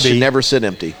Hatchet used to House be- should never sit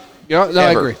empty. Yeah, no,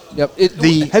 I Ever. agree.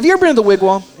 Yep. Have you ever been to the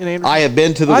Wigwam in Anderson? I have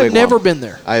been to the I've Wigwam. never been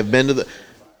there. I have been to the.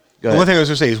 Go One ahead. thing I was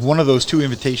going to say is one of those two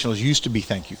invitationals used to be,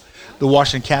 the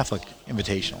Washington Catholic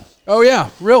Invitational, Oh yeah,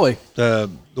 really? the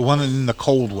one in the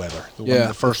cold weather,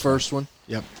 the first one.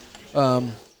 Yep.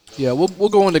 Yeah, we'll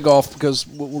go into golf because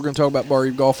we're going to talk about Bar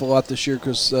Reeve golf a lot this year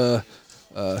because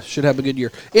should have a good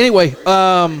year. Anyway,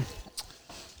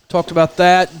 talked about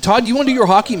that. Todd, you want to do your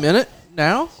hockey minute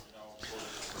now?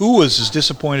 Who was as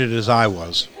disappointed as I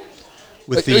was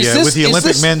with the Is this- Olympic is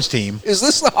this- men's team? Is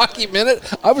this the hockey minute?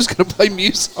 I was going to play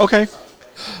music. Okay.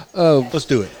 Let's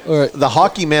do it. All right. The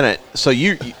hockey minute. So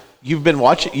you've been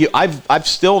watching. I've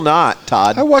still not,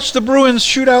 Todd. I watched the Bruins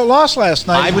shootout loss last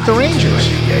night with the Rangers.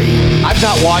 I've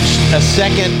not watched a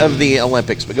second of the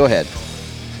Olympics. But go ahead.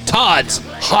 Todd's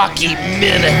hockey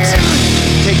minute.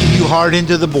 Taking you hard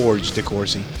into the boards,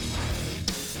 DeCourcy.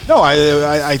 No,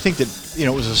 I think that it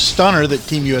was a stunner that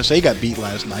Team USA got beat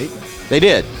last night. They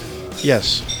did.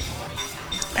 Yes.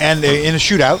 And in a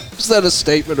shootout. Is that a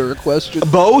statement or a question?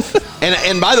 Both.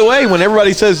 and by the way, when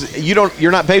everybody says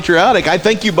you're not patriotic, I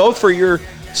thank you both for your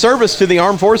service to the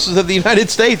armed forces of the United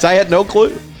States. I had no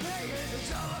clue.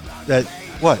 That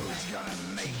what?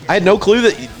 I had no clue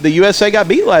that the USA got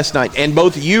beat last night, and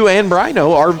both you and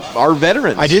Brino are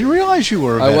veterans. I didn't realize you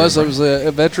were a I veteran. was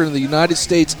a veteran of the United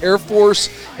States Air Force,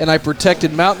 and I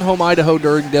protected Mountain Home, Idaho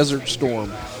during Desert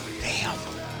Storm.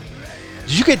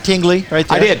 Did you get tingly right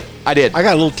there? I did. I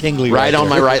got a little tingly right on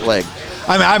there. my right leg.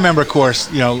 I remember, of course,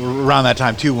 around that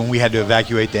time, too, when we had to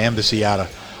evacuate the embassy out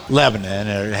of Lebanon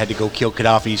and had to go kill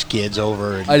Gaddafi's kids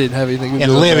over I didn't have anything to do in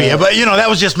with Libya. that. But, that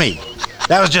was just me.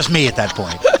 That was just me at that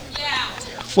point.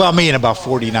 Well, me and about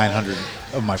 4,900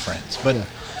 of my friends. But,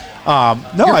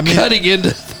 no, You're I mean. cutting into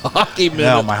the hockey minute.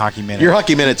 No, my hockey minute. Your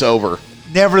hockey minute's over.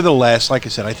 Nevertheless, like I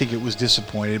said, I think it was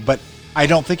disappointed. But I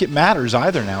don't think it matters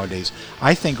either nowadays.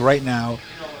 I think right now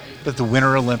that the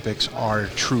Winter Olympics are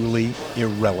truly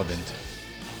irrelevant.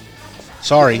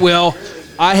 Sorry. Well,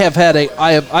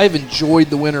 I've enjoyed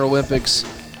the Winter Olympics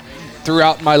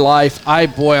throughout my life.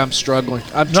 I'm struggling.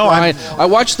 I'm trying. I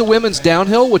watched the women's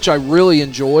downhill, which I really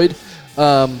enjoyed,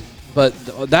 but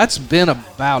that's been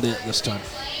about it this time.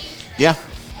 Yeah.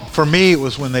 For me, it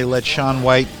was when they let Shaun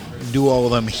White do all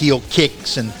of them heel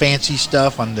kicks and fancy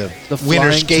stuff on the winter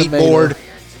flying skateboard. tomato.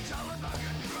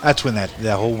 That's when that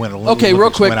whole Winter Olympics Okay, real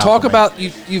quick, went out talk for me. about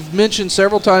you've mentioned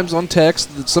several times on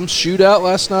text that some shootout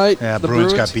last night. Yeah, the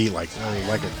Bruins got beat like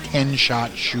a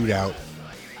 10-shot shootout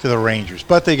to the Rangers,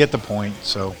 but they get the point.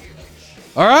 So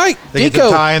All right, They get Dico,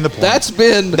 the tie and the point. That's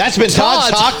been Todd's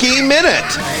hockey minute.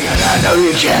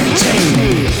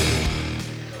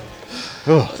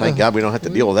 Oh, thank God we don't have to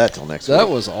deal with that till next That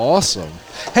week. was awesome.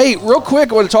 Hey, real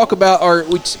quick, I want to talk about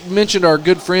we mentioned our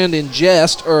good friend in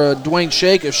jest, or Dwayne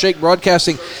Shake of Shake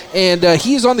Broadcasting, and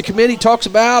he's on the committee, talks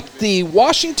about the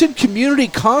Washington Community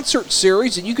Concert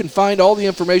Series, and you can find all the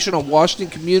information on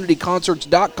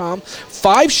WashingtonCommunityConcerts.com.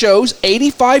 5 shows,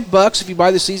 $85 if you buy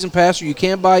the season pass, or you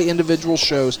can buy individual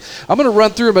shows. I'm going to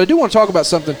run through them, but I do want to talk about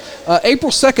something.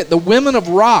 April 2nd, the Women of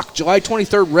Rock. July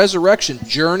 23rd, Resurrection,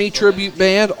 Journey Tribute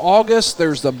Band. August,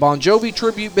 there's the Bon Jovi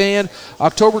Tribute Band.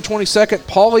 October 22nd,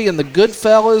 Paulie and the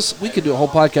Goodfellas. We could do a whole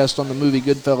podcast on the movie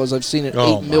Goodfellas. I've seen it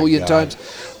 8 million times.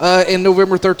 And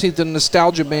November 13th, the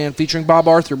Nostalgia Band featuring Bob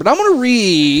Arthur. But I'm going to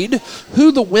read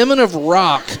who the Women of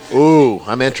Rock. Ooh,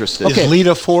 I'm interested. Okay. Is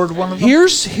Lita Ford one of them?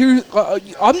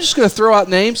 I'm just going to throw out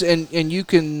names, and you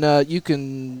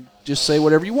can just say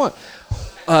whatever you want.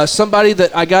 Somebody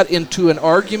that I got into an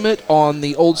argument on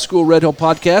the Old School Red Hill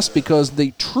podcast, because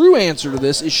the true answer to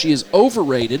this is she is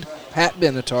overrated. Pat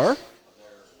Benatar.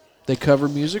 They cover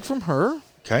music from her.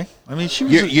 Okay. I mean, she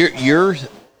was. You're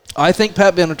I think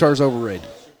Pat Benatar is overrated.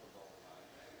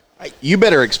 you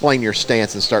better explain your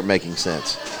stance and start making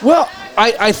sense. Well,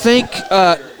 I think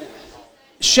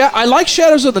I like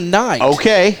Shadows of the Night.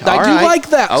 Okay, I all do right. like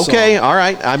that Okay, song. all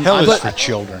right. Hell is but- for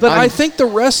children. But I think the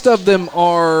rest of them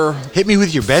are, Hit me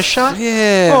with your best shot?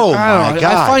 yeah. Oh, I don't my know.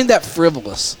 God. I find that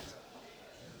frivolous.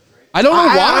 I don't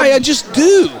know why. I just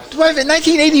do.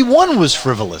 1981 was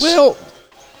frivolous. Well,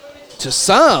 to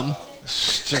some.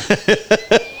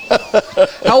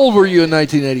 How old were you in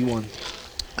 1981?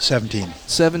 17.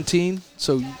 17.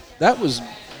 So that was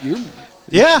you.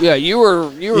 Yeah. Yeah, you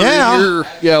were Yeah. in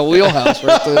your wheelhouse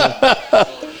right there.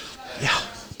 Yeah.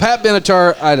 Pat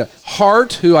Benatar,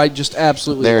 Hart, who I just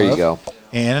absolutely There love. you go.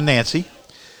 And Nancy.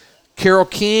 Carole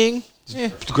King.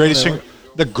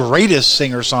 The greatest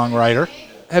singer-songwriter.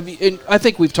 Have you? And I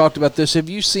think we've talked about this. Have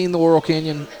you seen the Laurel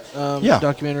Canyon Yeah.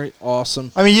 documentary?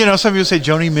 Awesome. I mean, some people say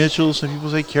Joni Mitchell, some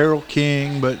people say Carole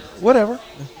King, but whatever.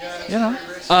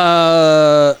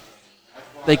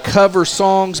 They cover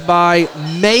songs by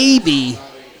maybe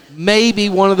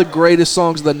one of the greatest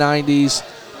songs of the 90s,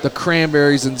 the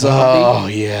Cranberries and Zombie. Oh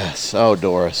yes. Oh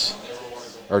Doris,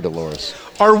 or Dolores.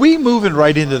 Are we moving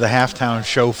right into the halftime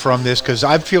show from this? Because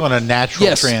I'm feeling a natural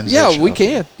Yes. transition. Yeah, we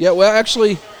can. Yeah, well,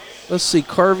 actually, let's see.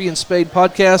 Carvey and Spade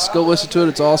podcast. Go listen to it.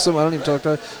 It's awesome. I don't even talk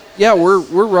about it. Yeah, we're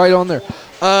right on there.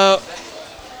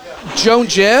 Joan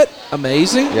Jett,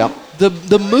 amazing. Yep.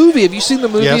 The movie. Have you seen the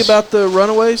movie Yes. about the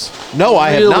Runaways? No, I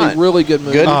have not. Really good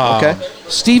movie. Good. Okay.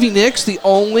 Stevie Nicks, the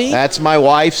only. That's my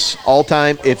wife's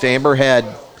all-time. If Amber had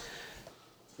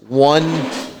one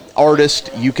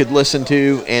artist you could listen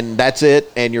to, and that's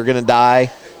it, and you're going to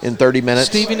die in 30 minutes.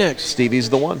 Stevie Nicks. Stevie's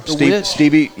the one. Witch.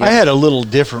 Stevie. Yeah. I had a little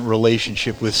different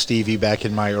relationship with Stevie back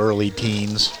in my early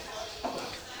teens.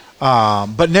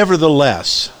 But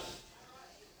nevertheless,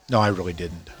 no, I really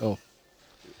didn't. Oh.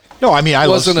 No, I mean, I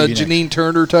Wasn't a love Stevie Janine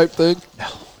Turner type thing.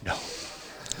 Nicks.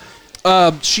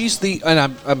 No. She's and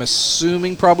I'm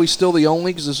assuming probably still the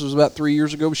only, because this was about 3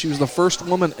 years ago, but she was the first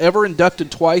woman ever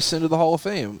inducted twice into the Hall of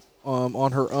Fame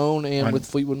on her own and with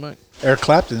Fleetwood Mac. Eric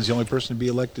Clapton's the only person to be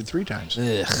elected 3 times.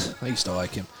 Ugh, I used to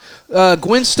like him.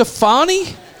 Gwen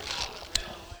Stefani,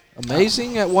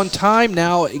 amazing at one time,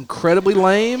 now incredibly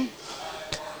lame.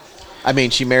 I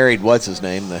mean, she married what's his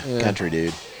name, the country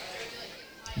dude.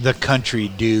 The country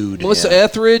dude. Melissa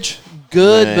Etheridge,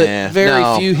 good, Nah, but very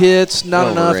no. few hits,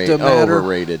 not enough to matter.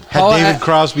 Overrated. Had Paula David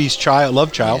Crosby's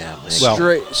love child. Yeah, man.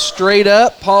 well, Straight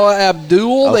up, Paula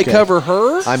Abdul, they Okay. cover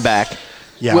her. I'm back.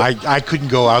 yeah, I couldn't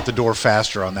go out the door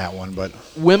faster on that one, but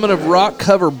Women of Rock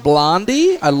cover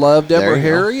Blondie. I loved There Deborah you go.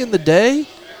 Harry in the day.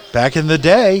 back in the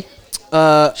day,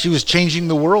 she was changing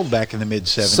the world back in the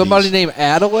mid-'70s. Somebody named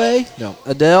Adelaide? No.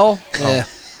 Adele? Yeah.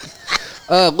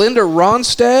 Linda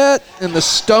Ronstadt and the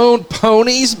Stone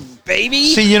Ponies, baby.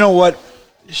 See, you know what?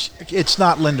 It's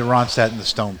not Linda Ronstadt and the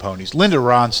Stone Ponies. Linda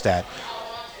Ronstadt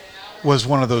was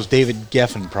one of those David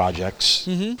Geffen projects.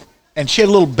 Mm-hmm. And she had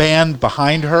a little band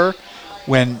behind her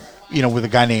when, with a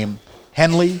guy named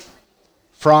Henley,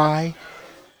 Fry,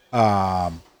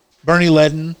 Bernie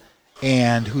Ledden,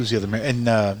 and who's the other man? And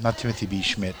not Timothy B.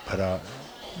 Schmidt, but what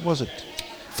was it?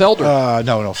 Felder.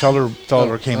 No.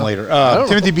 Felder came later. I don't know.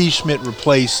 Timothy B. Schmidt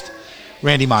replaced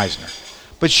Randy Meisner.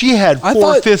 But she had I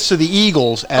thought- 4/5 of the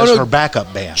Eagles as her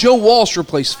backup band. Joe Walsh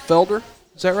replaced Felder.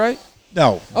 Is that right?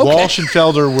 No, Okay. Walsh and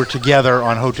Felder were together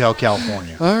on Hotel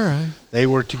California. All right. They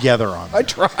were together on I that.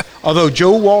 tried. Although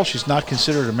Joe Walsh is not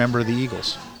considered a member of the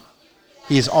Eagles.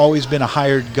 He has always been a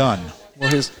hired gun.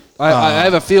 Well, I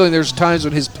have a feeling there's times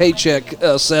when his paycheck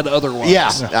said otherwise.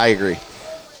 Yeah, I agree.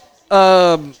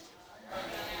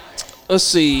 let's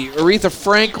see, Aretha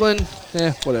Franklin,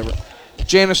 whatever.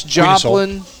 Janis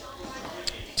Joplin,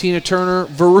 Tina Turner,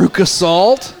 Veruca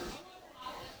Salt,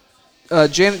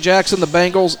 Janet Jackson, the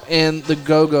Bangles, and the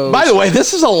Go-Go's. By the way,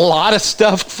 this is a lot of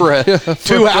stuff for a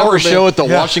 2-hour show at the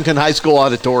Washington High School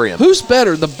Auditorium. Who's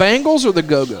better, the Bangles or the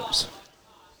Go-Go's?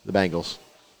 The Bengals.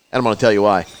 And I'm going to tell you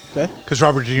why. Okay. Because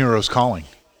Robert De Niro's calling.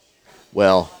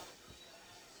 Well,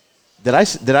 did I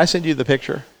send you the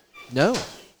picture? No.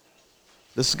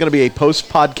 This is going to be a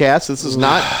post-podcast. This is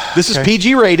not. This is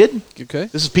PG rated. Okay.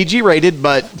 This is PG rated,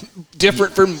 but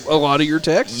Different from a lot of your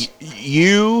texts?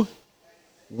 you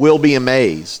will be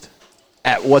amazed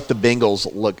at what the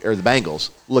Bengals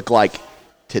look like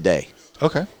today.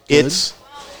 Okay. It's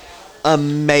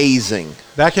amazing.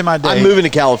 Back in my day. I'm moving to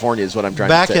California is what I'm trying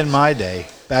to say. Back in my day.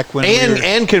 Back when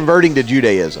and converting to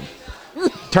Judaism.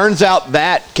 Turns out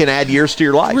that can add years to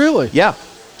your life. Really? Yeah.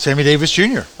 Sammy Davis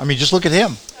Jr. I mean, just look at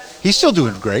him. He's still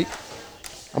doing great.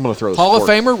 I'm going to throw a Hall of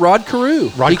sport. Famer Rod Carew.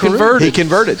 Rod Carew. Converted. He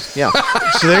converted. Yeah.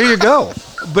 So there you go.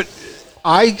 But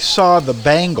I saw the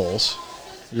Bengals.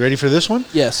 You ready for this one?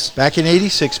 Yes. Back in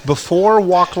 '86, before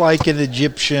Walk Like an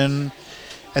Egyptian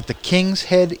at the King's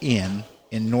Head Inn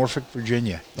in Norfolk,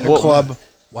 Virginia, in a club.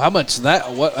 Well, how much that?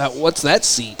 What's that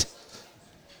seat?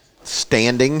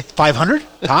 Standing. 500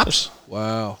 tops.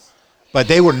 Wow. But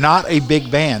they were not a big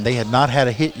band. They had not had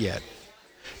a hit yet.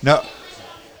 No.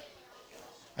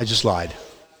 I just lied.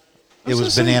 It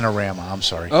was Bananarama. I'm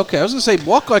sorry. Okay, I was going to say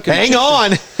Walk Like an Hang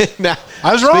Egyptian. on. Now,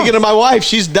 I was wrong. Speaking of my wife,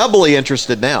 she's doubly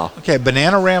interested now. Okay,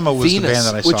 Bananarama was Venus, the band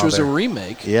that I saw which was there. a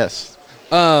remake. Yes.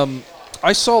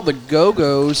 I saw the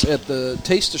Go-Go's at the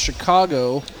Taste of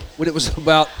Chicago when it was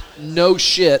about, no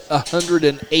shit,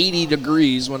 180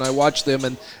 degrees when I watched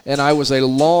them, and I was a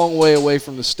long way away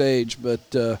from the stage,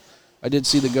 but I did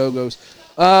see the Go-Go's.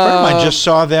 A friend of mine just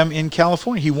saw them in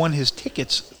California. He won his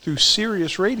tickets through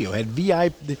Sirius Radio. Had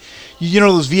VIP, you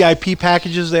know those VIP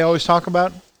packages they always talk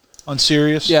about on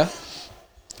Sirius? Yeah.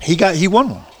 He won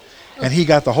one. And he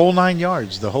got the whole 9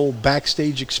 yards, the whole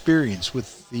backstage experience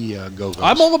with the Go-Go's.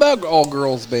 I'm all about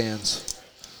all-girls bands.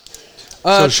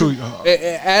 So should we,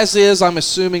 As is, I'm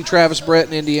assuming Travis Brett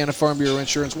and Indiana Farm Bureau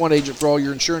Insurance, one agent for all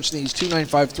your insurance needs,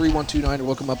 295-3129, or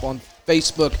look them up on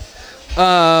Facebook.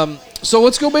 So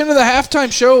let's go into the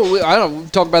halftime show. I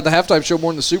don't talk about the halftime show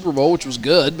more than the Super Bowl, which was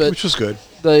good, but which was good.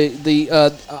 It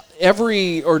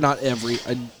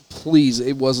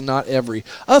was not every.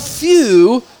 A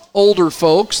few older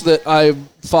folks that I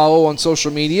follow on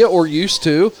social media or used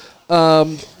to.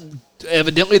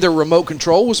 Evidently, their remote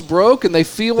control was broke, and they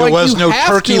feel There like was you no have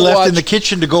turkey to left watch, in the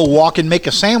kitchen to go walk and make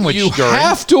a sandwich you during.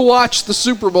 have to watch the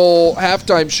Super Bowl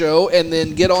halftime show and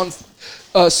then get on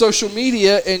social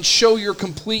media and show your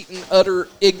complete and utter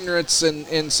ignorance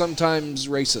and sometimes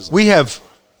racism. We have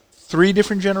 3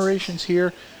 different generations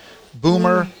here.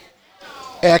 Boomer,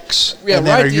 X, Yeah, and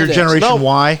then right, are your the X. generation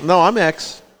Y. No, I'm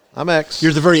X. I'm X.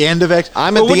 You're the very end of X.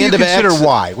 I'm Well, at the end of What do you X. consider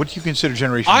Y? What do you consider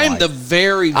generation Y? I'm the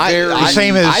very, very... The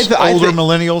same as older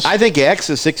millennials? I think X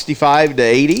is 65 to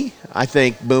 80. I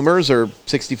think boomers are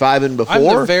 65 and before. I'm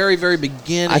the very, very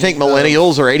beginning. I think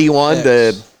millennials are 81 X.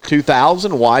 to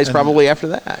 2000. Y is probably after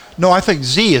that. No, I think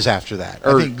Z is after that.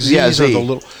 I Or- think yeah, Z's are Z. the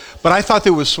little. But I thought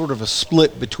there was sort of a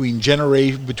split between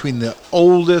the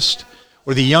oldest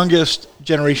or the youngest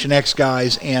Generation X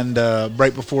guys and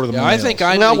right before the millennials. I think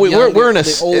I'm No, the we're in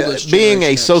the oldest being a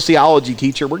Generation X. sociology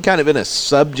teacher. We're kind of in a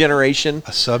sub-generation.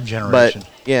 a sub-generation.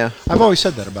 But yeah, I've always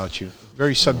said that about you.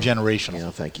 Very sub-generational.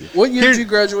 yeah. Thank you. What year Here- did you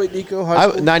graduate, Nico? High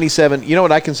school? 97. You know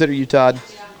what I consider you, Todd?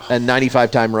 A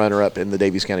 95-time runner-up in the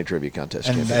Davies County Trivia Contest.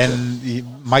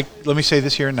 And Mike, let me say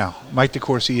this here and now. Mike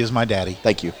DeCourcy is my daddy.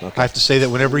 Thank you. I Okay. have to say that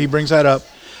whenever he brings that up,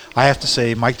 I have to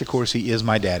say Mike DeCourcy is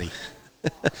my daddy.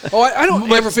 I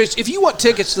don't ever finish. If you want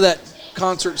tickets to that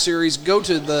concert series, go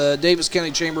to the Davis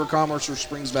County Chamber of Commerce or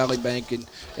Springs Valley Bank and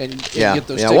Yeah, get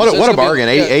those yeah. tickets. What It's a gonna be- bargain!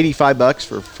 yeah. $85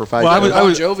 for 5 Well, I days.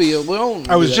 was- Bon Jovi alone.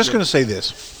 I was just going to say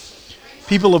this.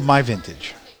 People of my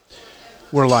vintage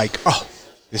were like, oh,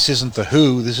 this isn't The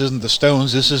Who, this isn't the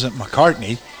Stones, this isn't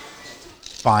McCartney.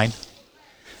 Fine.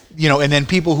 And then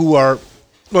people who are,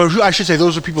 well, I should say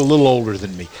those are people a little older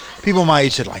than me. People my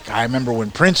age said, like, I remember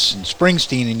when Prince and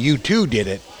Springsteen and U2 did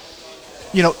it.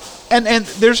 And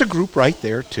there's a group right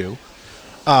there, too.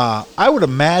 I would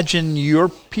imagine your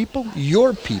people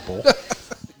What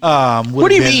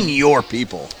do you been, mean, your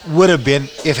people? would have been,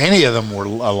 if any of them were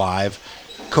alive,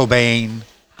 Cobain,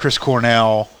 Chris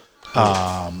Cornell,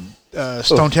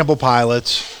 Stone Temple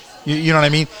Pilots. You know what I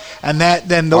mean? And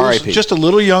then those R.I.P. just a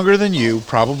little younger than you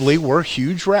probably were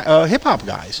huge hip hop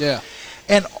guys. Yeah.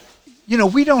 And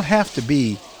we don't have to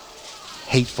be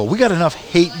hateful. We got enough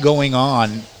hate going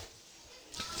on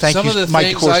Thank Some you, of the Mike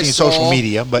things Corsi, I and social saw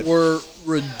media. But were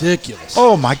ridiculous.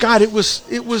 oh my God, it was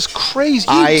crazy.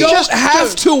 I- You don't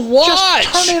have to watch.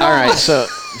 Just turn it All on. right,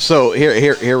 so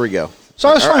here we go. So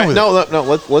I was All fine right, with it.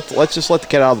 no. Let's just let the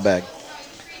cat out of the bag.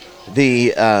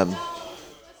 The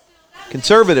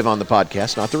conservative on the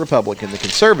podcast, not the Republican, the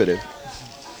conservative,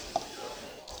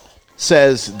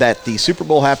 says that the Super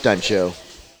Bowl halftime show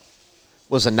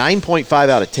was a 9.5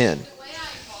 out of 10.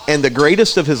 And the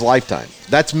greatest of his lifetime.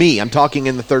 That's me. I'm talking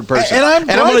in the third person. And I'm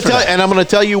glad going for that. and I'm going to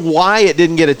tell you why it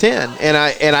didn't get a 10. And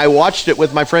I watched it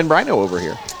with my friend Brino over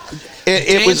here.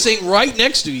 It was Dancing right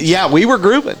next to each other. yeah, we were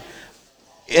grooving.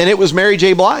 And it was Mary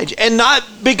J. Blige. And not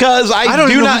because I don't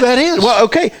do even know not who that is. Well,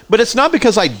 okay, but it's not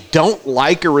because I don't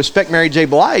like or respect Mary J.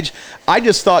 Blige. I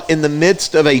just thought in the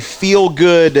midst of a feel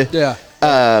good Yeah.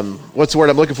 what's the word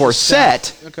I'm looking for?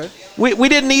 Set. Okay. We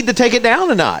didn't need to take it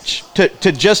down a notch to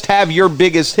just have your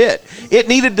biggest hit. It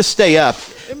needed to stay up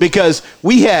because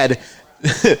we had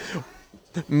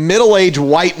middle-aged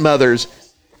white mothers,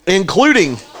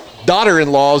 including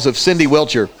daughter-in-laws of Cindy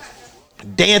Wilcher,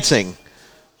 dancing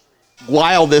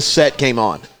while this set came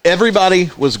on.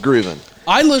 Everybody was grooving.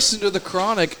 I listened to the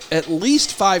Chronic at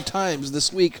least 5 times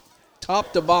this week,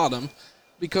 top to bottom,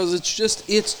 because it's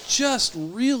just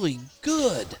really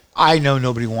good. I know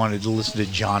nobody wanted to listen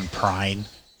to John Prine.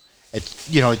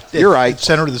 You're right.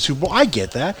 Center of the Super Bowl. I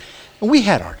get that, and we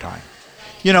had our time.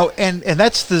 And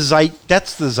that's the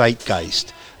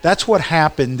zeitgeist. That's what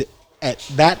happened at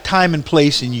that time and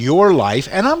place in your life,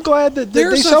 and I'm glad that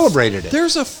they celebrated it.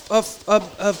 There's a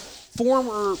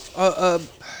former,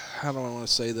 how do I want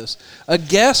to say this? A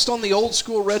guest on the Old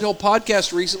School Red Hill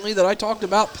podcast recently that I talked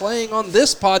about playing on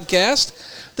this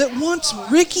podcast that wants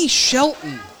Ricky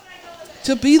Shelton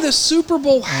to be the Super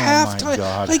Bowl halftime.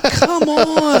 God. Like, come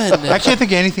on. I can't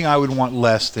think of anything I would want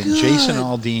less than Jason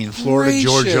Aldean, Florida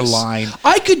Georgia Gracious. line.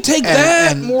 I could take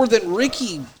that and- more than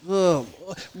Ricky.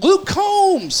 Luke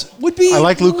Combs would be I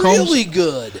like Luke Combs. really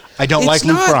good. I don't like It's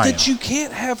Luke not Bryan. that you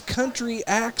can't have country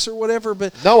acts or whatever,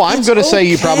 but No, I'm it's going to say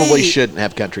you probably okay. shouldn't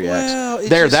have country Well, acts. it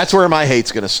There, just- that's where my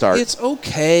hate's going to start. It's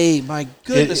okay. My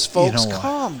goodness, you folks, know what?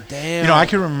 calm down. I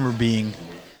can remember being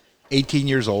 18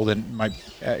 years old and my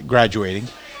graduating,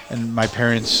 and my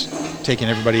parents taking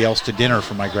everybody else to dinner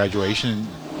for my graduation,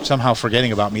 and somehow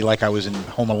forgetting about me like I was in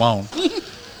Home Alone.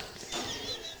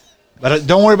 But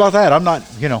don't worry about that. I'm not.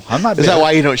 I'm not. Is that bitter.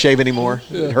 why you don't shave anymore?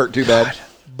 It hurt too bad.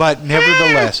 But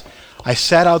nevertheless, I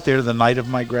sat out there the night of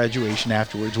my graduation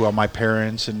afterwards while my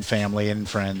parents and family and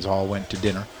friends all went to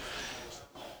dinner.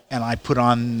 And I put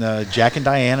on Jack and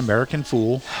Diane, American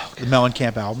Fool, the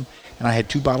Mellencamp album, and I had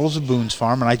 2 bottles of Boone's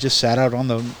Farm, and I just sat out on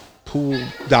the pool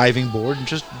diving board and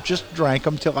just drank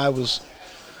them till I was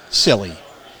silly.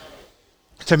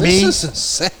 To me, This is a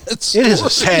sad story. it is a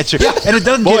sad story, and it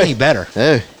doesn't get any better.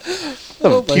 Hey.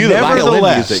 Oh, my Cue the violin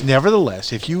music.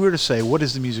 Nevertheless, if you were to say, what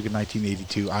is the music of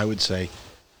 1982, I would say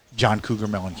John Cougar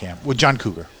Mellencamp. With John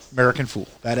Cougar, American Fool,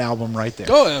 that album right there.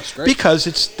 Oh, that's great. Because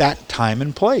it's that time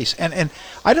and place. And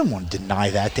I don't want to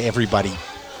deny that to everybody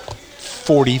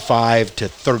 45 to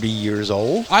 30 years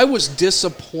old. I was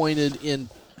disappointed in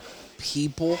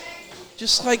people.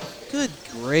 Just like, good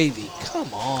gravy.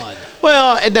 Come on.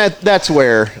 Well, and that's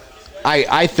where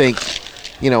I think,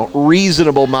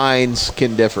 reasonable minds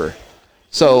can differ.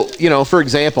 So, for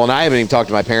example, and I haven't even talked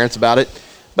to my parents about it,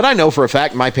 but I know for a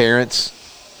fact my parents,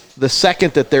 the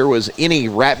second that there was any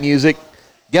rap music,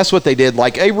 guess what they did?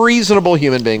 Like a reasonable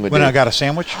human being would When do. I got a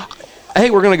sandwich, Hey,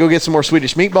 we're going to go get some more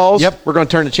Swedish meatballs. Yep. We're going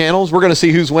to turn the channels. We're going to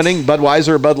see who's winning, Budweiser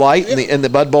or Bud Light in the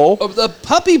Bud Bowl. Oh, the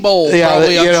Puppy Bowl, Yeah,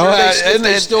 probably. I'm you know, sure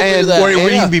they still do and- that. or it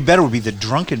would Yeah. even be better would be the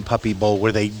Drunken Puppy Bowl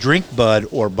where they drink Bud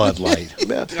or Bud Light.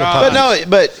 But no,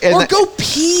 but and Or that- go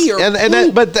pee. Or and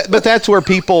poop. that, but that's where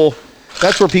people.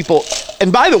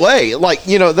 And by the way,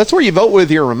 that's where you vote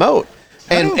with your remote.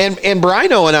 And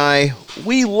Brino and I,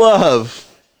 we love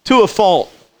to a fault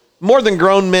more than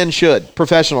grown men should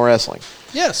professional wrestling.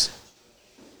 Yes.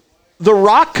 The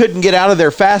Rock couldn't get out of there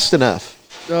fast enough.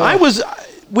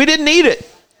 We didn't need it.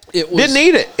 Didn't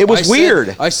need it. It was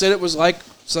weird. I said it was like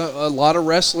a lot of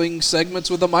wrestling segments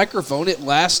with a microphone. It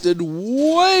lasted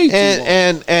way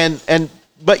too long.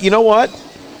 But you know what?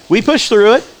 We pushed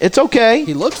through it. It's okay.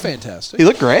 He looked fantastic. He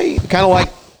looked great. Kind of like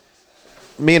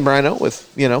me and Brino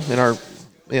with, in our,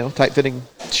 tight-fitting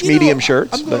medium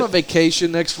shirts. I'm going on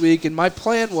vacation next week, and my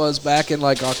plan was back in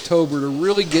like October to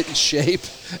really get in shape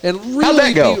and really. How'd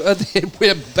that go? It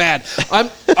went bad.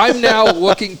 I'm now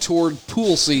looking toward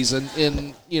pool season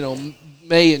in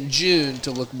May and June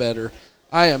to look better.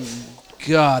 I'm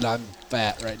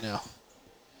fat right now.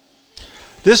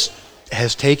 This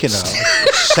has taken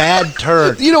a sad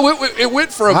turn. You know, it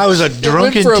went from... I was a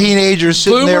drunken teenager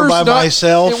sitting there by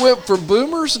myself. It went from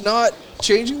Boomers not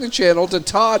changing the channel to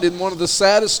Todd in one of the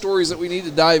saddest stories that we need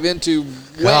to dive into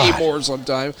way more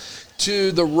sometime,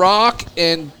 to The Rock,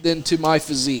 and then to my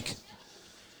physique.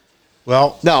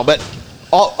 Well, no, but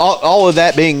all of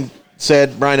that being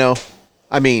said, Brino,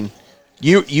 I mean,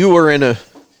 you were in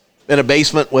a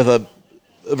basement with a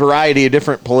variety of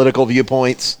different political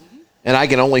viewpoints, and I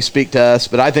can only speak to us,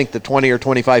 but I think the 20 or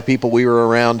 25 people we were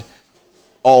around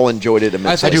all enjoyed it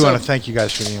immensely. I do want to thank you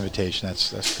guys for the invitation.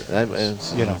 That's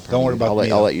good. Don't worry about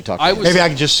me. I'll let you talk. Maybe I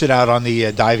can just sit out on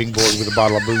the diving board with a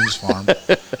bottle of Boone's Farm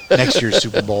next year's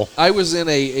Super Bowl. I was in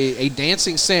a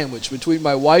dancing sandwich between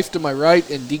my wife to my right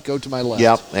and Deco to my left.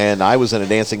 Yep, and I was in a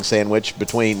dancing sandwich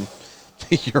between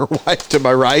your wife to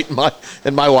my right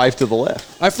and my wife to the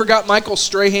left. I forgot Michael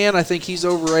Strahan. I think he's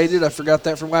overrated. I forgot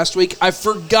that from last week. I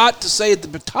forgot to say at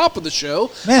the top of the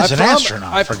show. Man, he's an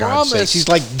astronaut, for God's sake. He's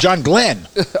like John Glenn.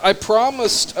 I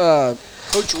promised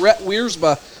Coach Rhett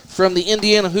Wiersma from the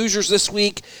Indiana Hoosiers this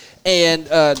week and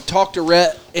talked to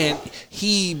Rhett, and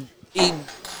he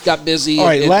got busy. All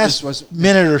right, last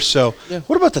minute or so. Yeah.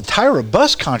 What about the Tyra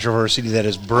Bus controversy that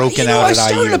has broken out at IU? I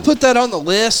started to put that on the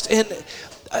list, and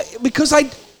because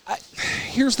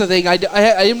here's the thing. I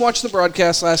didn't watch the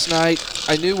broadcast last night.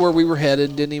 I knew where we were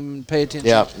headed. Didn't even pay attention.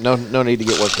 Yeah, no need to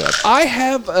get worked up. I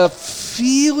have a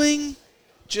feeling,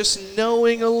 just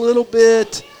knowing a little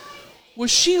bit, was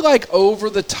she like over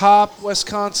the top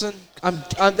Wisconsin?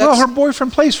 Well, her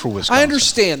boyfriend plays for Wisconsin. I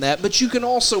understand that, but you can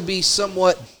also be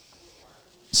somewhat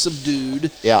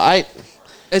subdued. Yeah,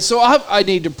 And so I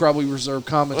need to probably reserve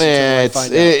comments until I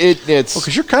find out.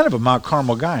 Because you're kind of a Mount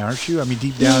Carmel guy, aren't you? I mean,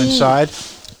 deep down inside.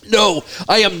 No,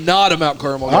 I am not a Mount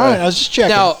Carmel guy. All right, I was just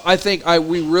checking. Now, I think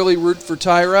we really root for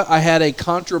Tyra. I had a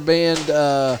contraband,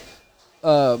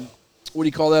 what do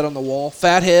you call that on the wall?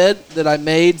 Fathead that I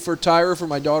made for Tyra for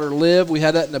my daughter Liv. We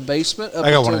had that in the basement.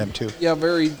 I got one of them too. Yeah,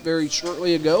 very, very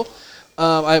shortly ago.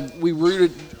 We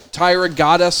rooted. Tyra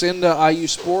got us into IU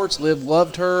sports. Liv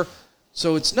loved her.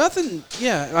 So it's nothing.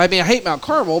 Yeah, I mean, I hate Mount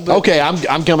Carmel, but okay.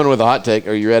 I'm coming with a hot take.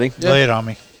 Are you ready? Yeah. Lay it on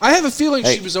me. I have a feeling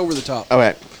she was over the top.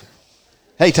 Okay.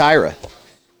 Hey, Tyra.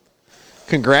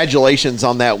 Congratulations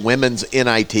on that women's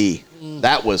NIT.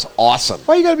 That was awesome.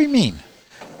 Why you got to be mean?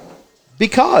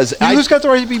 Because who's got the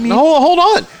right to be mean? No, hold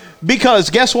on. Because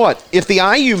guess what? If the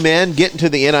IU men get into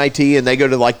the NIT and they go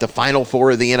to like the Final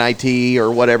Four of the NIT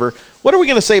or whatever, what are we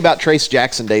going to say about Trace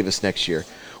Jackson Davis next year?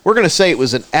 We're going to say it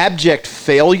was an abject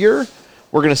failure.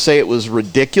 We're going to say it was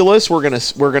ridiculous. We're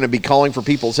going to be calling for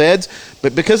people's heads.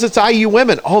 But because it's IU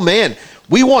women, oh man,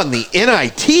 we won the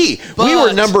NIT. But we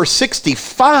were number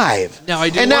 65. Now I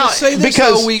do want to say this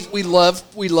because we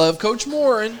love Coach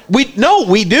Morin. We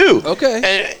do.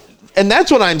 Okay. And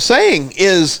that's what I'm saying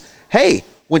is, hey,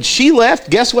 when she left,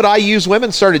 guess what IU's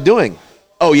women started doing?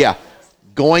 Oh yeah,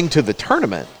 going to the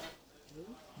tournament.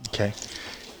 Okay.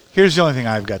 Here's the only thing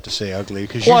I've got to say, Ugly,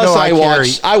 because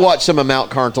I watched some of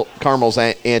Mount Carmel's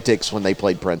antics when they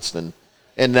played Princeton,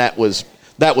 and that was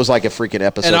like a freaking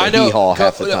episode of Hee-Haw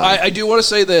half the time. I do want to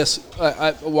say this.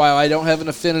 While I don't have an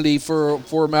affinity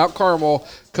for Mount Carmel,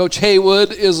 Coach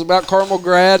Haywood is a Mount Carmel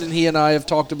grad, and he and I have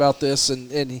talked about this,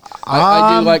 and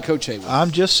I do like Coach Haywood.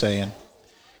 I'm just saying,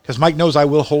 because Mike knows I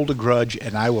will hold a grudge,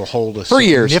 and I will hold a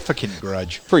significant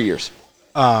grudge. For years.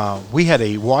 We had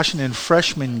a Washington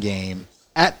freshman game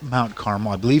at Mount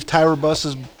Carmel. I believe Tyra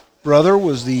Bus's brother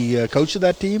was the coach of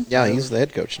that team. Yeah, he's the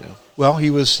head coach now. Well, he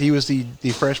was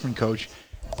the freshman coach,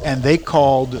 and they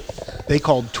called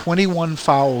 21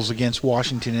 fouls against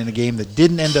Washington in a game that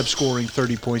didn't end up scoring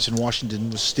 30 points, and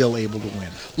Washington was still able to win.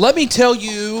 Let me tell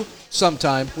you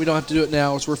sometime. We don't have to do it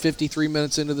now, as we're 53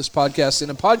 minutes into this podcast. In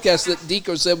a podcast that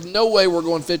Deco said, no way we're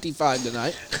going 55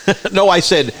 tonight. No, I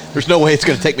said, there's no way it's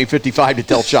going to take me 55 to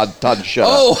tell Todd to shut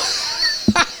up.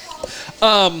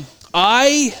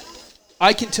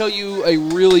 I can tell you a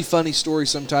really funny story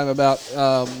sometime about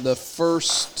the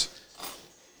first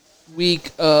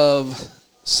week of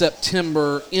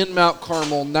September in Mount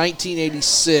Carmel,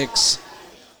 1986,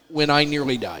 when I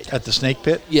nearly died. At the snake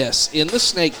pit? Yes, in the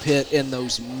snake pit, and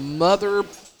those mother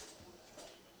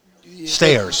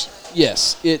stairs.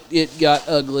 Yes, it got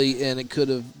ugly, and it could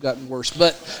have gotten worse.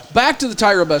 But back to the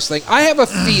Tyra Bus thing. I have a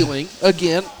feeling,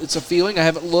 again, it's a feeling, I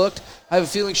haven't looked, I have a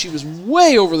feeling she was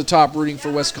way over the top rooting for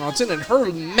Wisconsin, and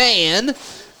her man,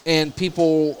 and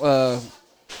people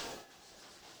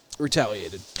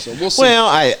retaliated. So we'll see.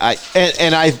 Well,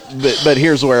 but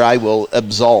here's where I will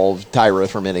absolve Tyra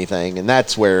from anything, and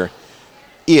that's where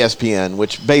ESPN,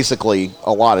 which basically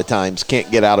a lot of times can't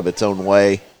get out of its own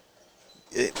way.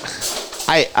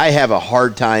 I have a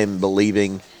hard time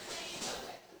believing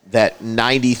that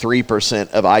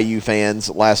 93% of IU fans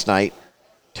last night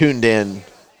tuned in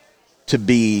to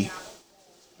be,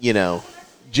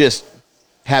 just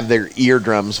have their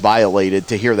eardrums violated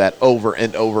to hear that over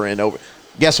and over and over.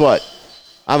 Guess what?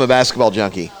 I'm a basketball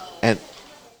junkie, and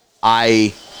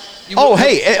hey,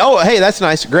 that's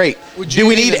nice, great. Do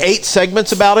we need 8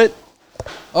 segments about it?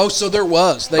 Oh, so there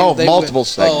was. Multiple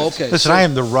segments. Oh, okay. Listen, I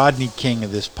am the Rodney King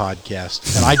of this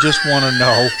podcast, and I just want to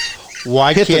know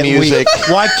why Hit the can't music.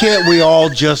 why can't we all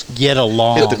just get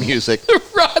along? Hit the music.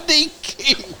 Rodney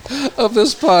King of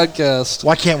this podcast.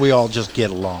 Why can't we all just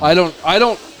get along? I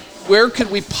don't. Where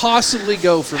could we possibly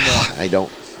go from there? I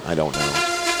don't know.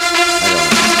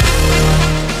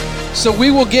 So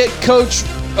we will get Coach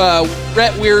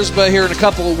Rhett Wiersbe here in a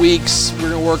couple of weeks. We're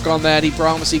going to work on that. He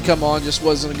promised he'd come on. Just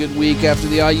wasn't a good week after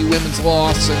the IU women's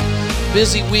loss. And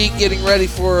busy week getting ready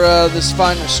for this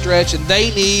final stretch. And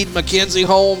they need Mackenzie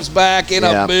Holmes back in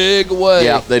a big way.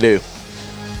 Yeah, they do.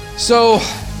 So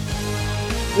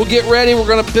we'll get ready. We're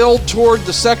going to build toward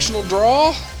the sectional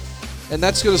draw. And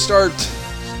that's going to start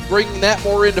bringing that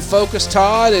more into focus,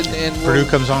 Todd. And Purdue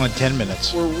comes on in 10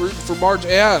 minutes. We're rooting for March.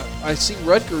 Yeah, I see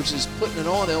Rutgers is putting it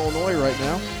on Illinois right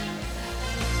now.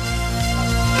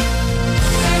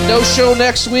 No show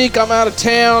next week. I'm out of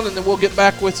town, and then we'll get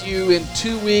back with you in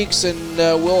 2 weeks, and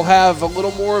we'll have a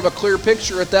little more of a clear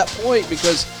picture at that point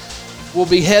because we'll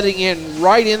be heading in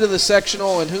right into the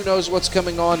sectional, and who knows what's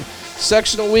coming on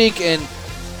sectional week. And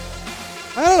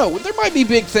I don't know. There might be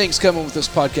big things coming with this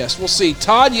podcast. We'll see.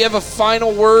 Todd, you have a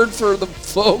final word for the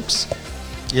folks?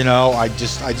 I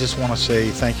just want to say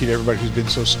thank you to everybody who's been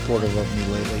so supportive of me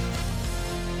lately.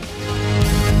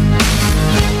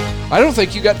 I don't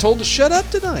think you got told to shut up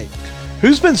tonight.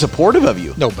 Who's been supportive of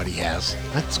you? Nobody has.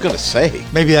 I was going to say.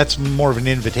 Maybe that's more of an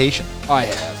invitation. I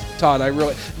have. Todd,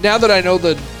 now that I know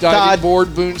the diving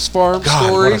board Boone's Farm God,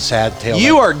 story. what a sad tale.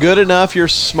 You are good enough. You're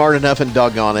smart enough, and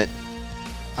doggone it.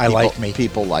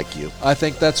 People like you. I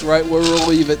think that's right where we'll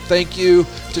leave it. Thank you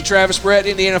to Travis Brett,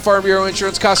 Indiana Farm Bureau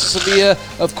Insurance, Casa Sevilla,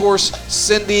 of course,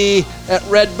 Cindy at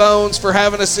Red Bones for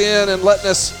having us in and letting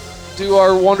us do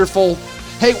our wonderful.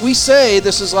 Hey, we say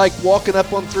this is like walking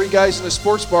up on 3 guys in a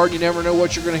sports bar and you never know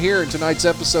what you're going to hear, and tonight's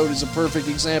episode is a perfect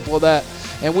example of that.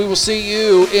 And we will see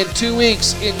you in 2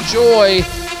 weeks. Enjoy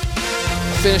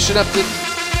finishing up the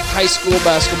high school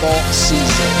basketball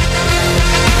season.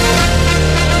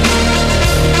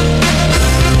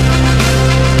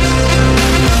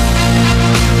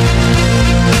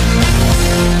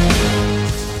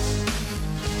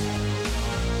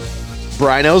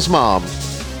 Brino's mom,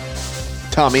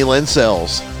 Tommy Lynn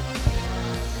Sells.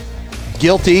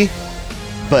 Guilty,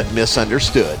 but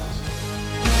misunderstood.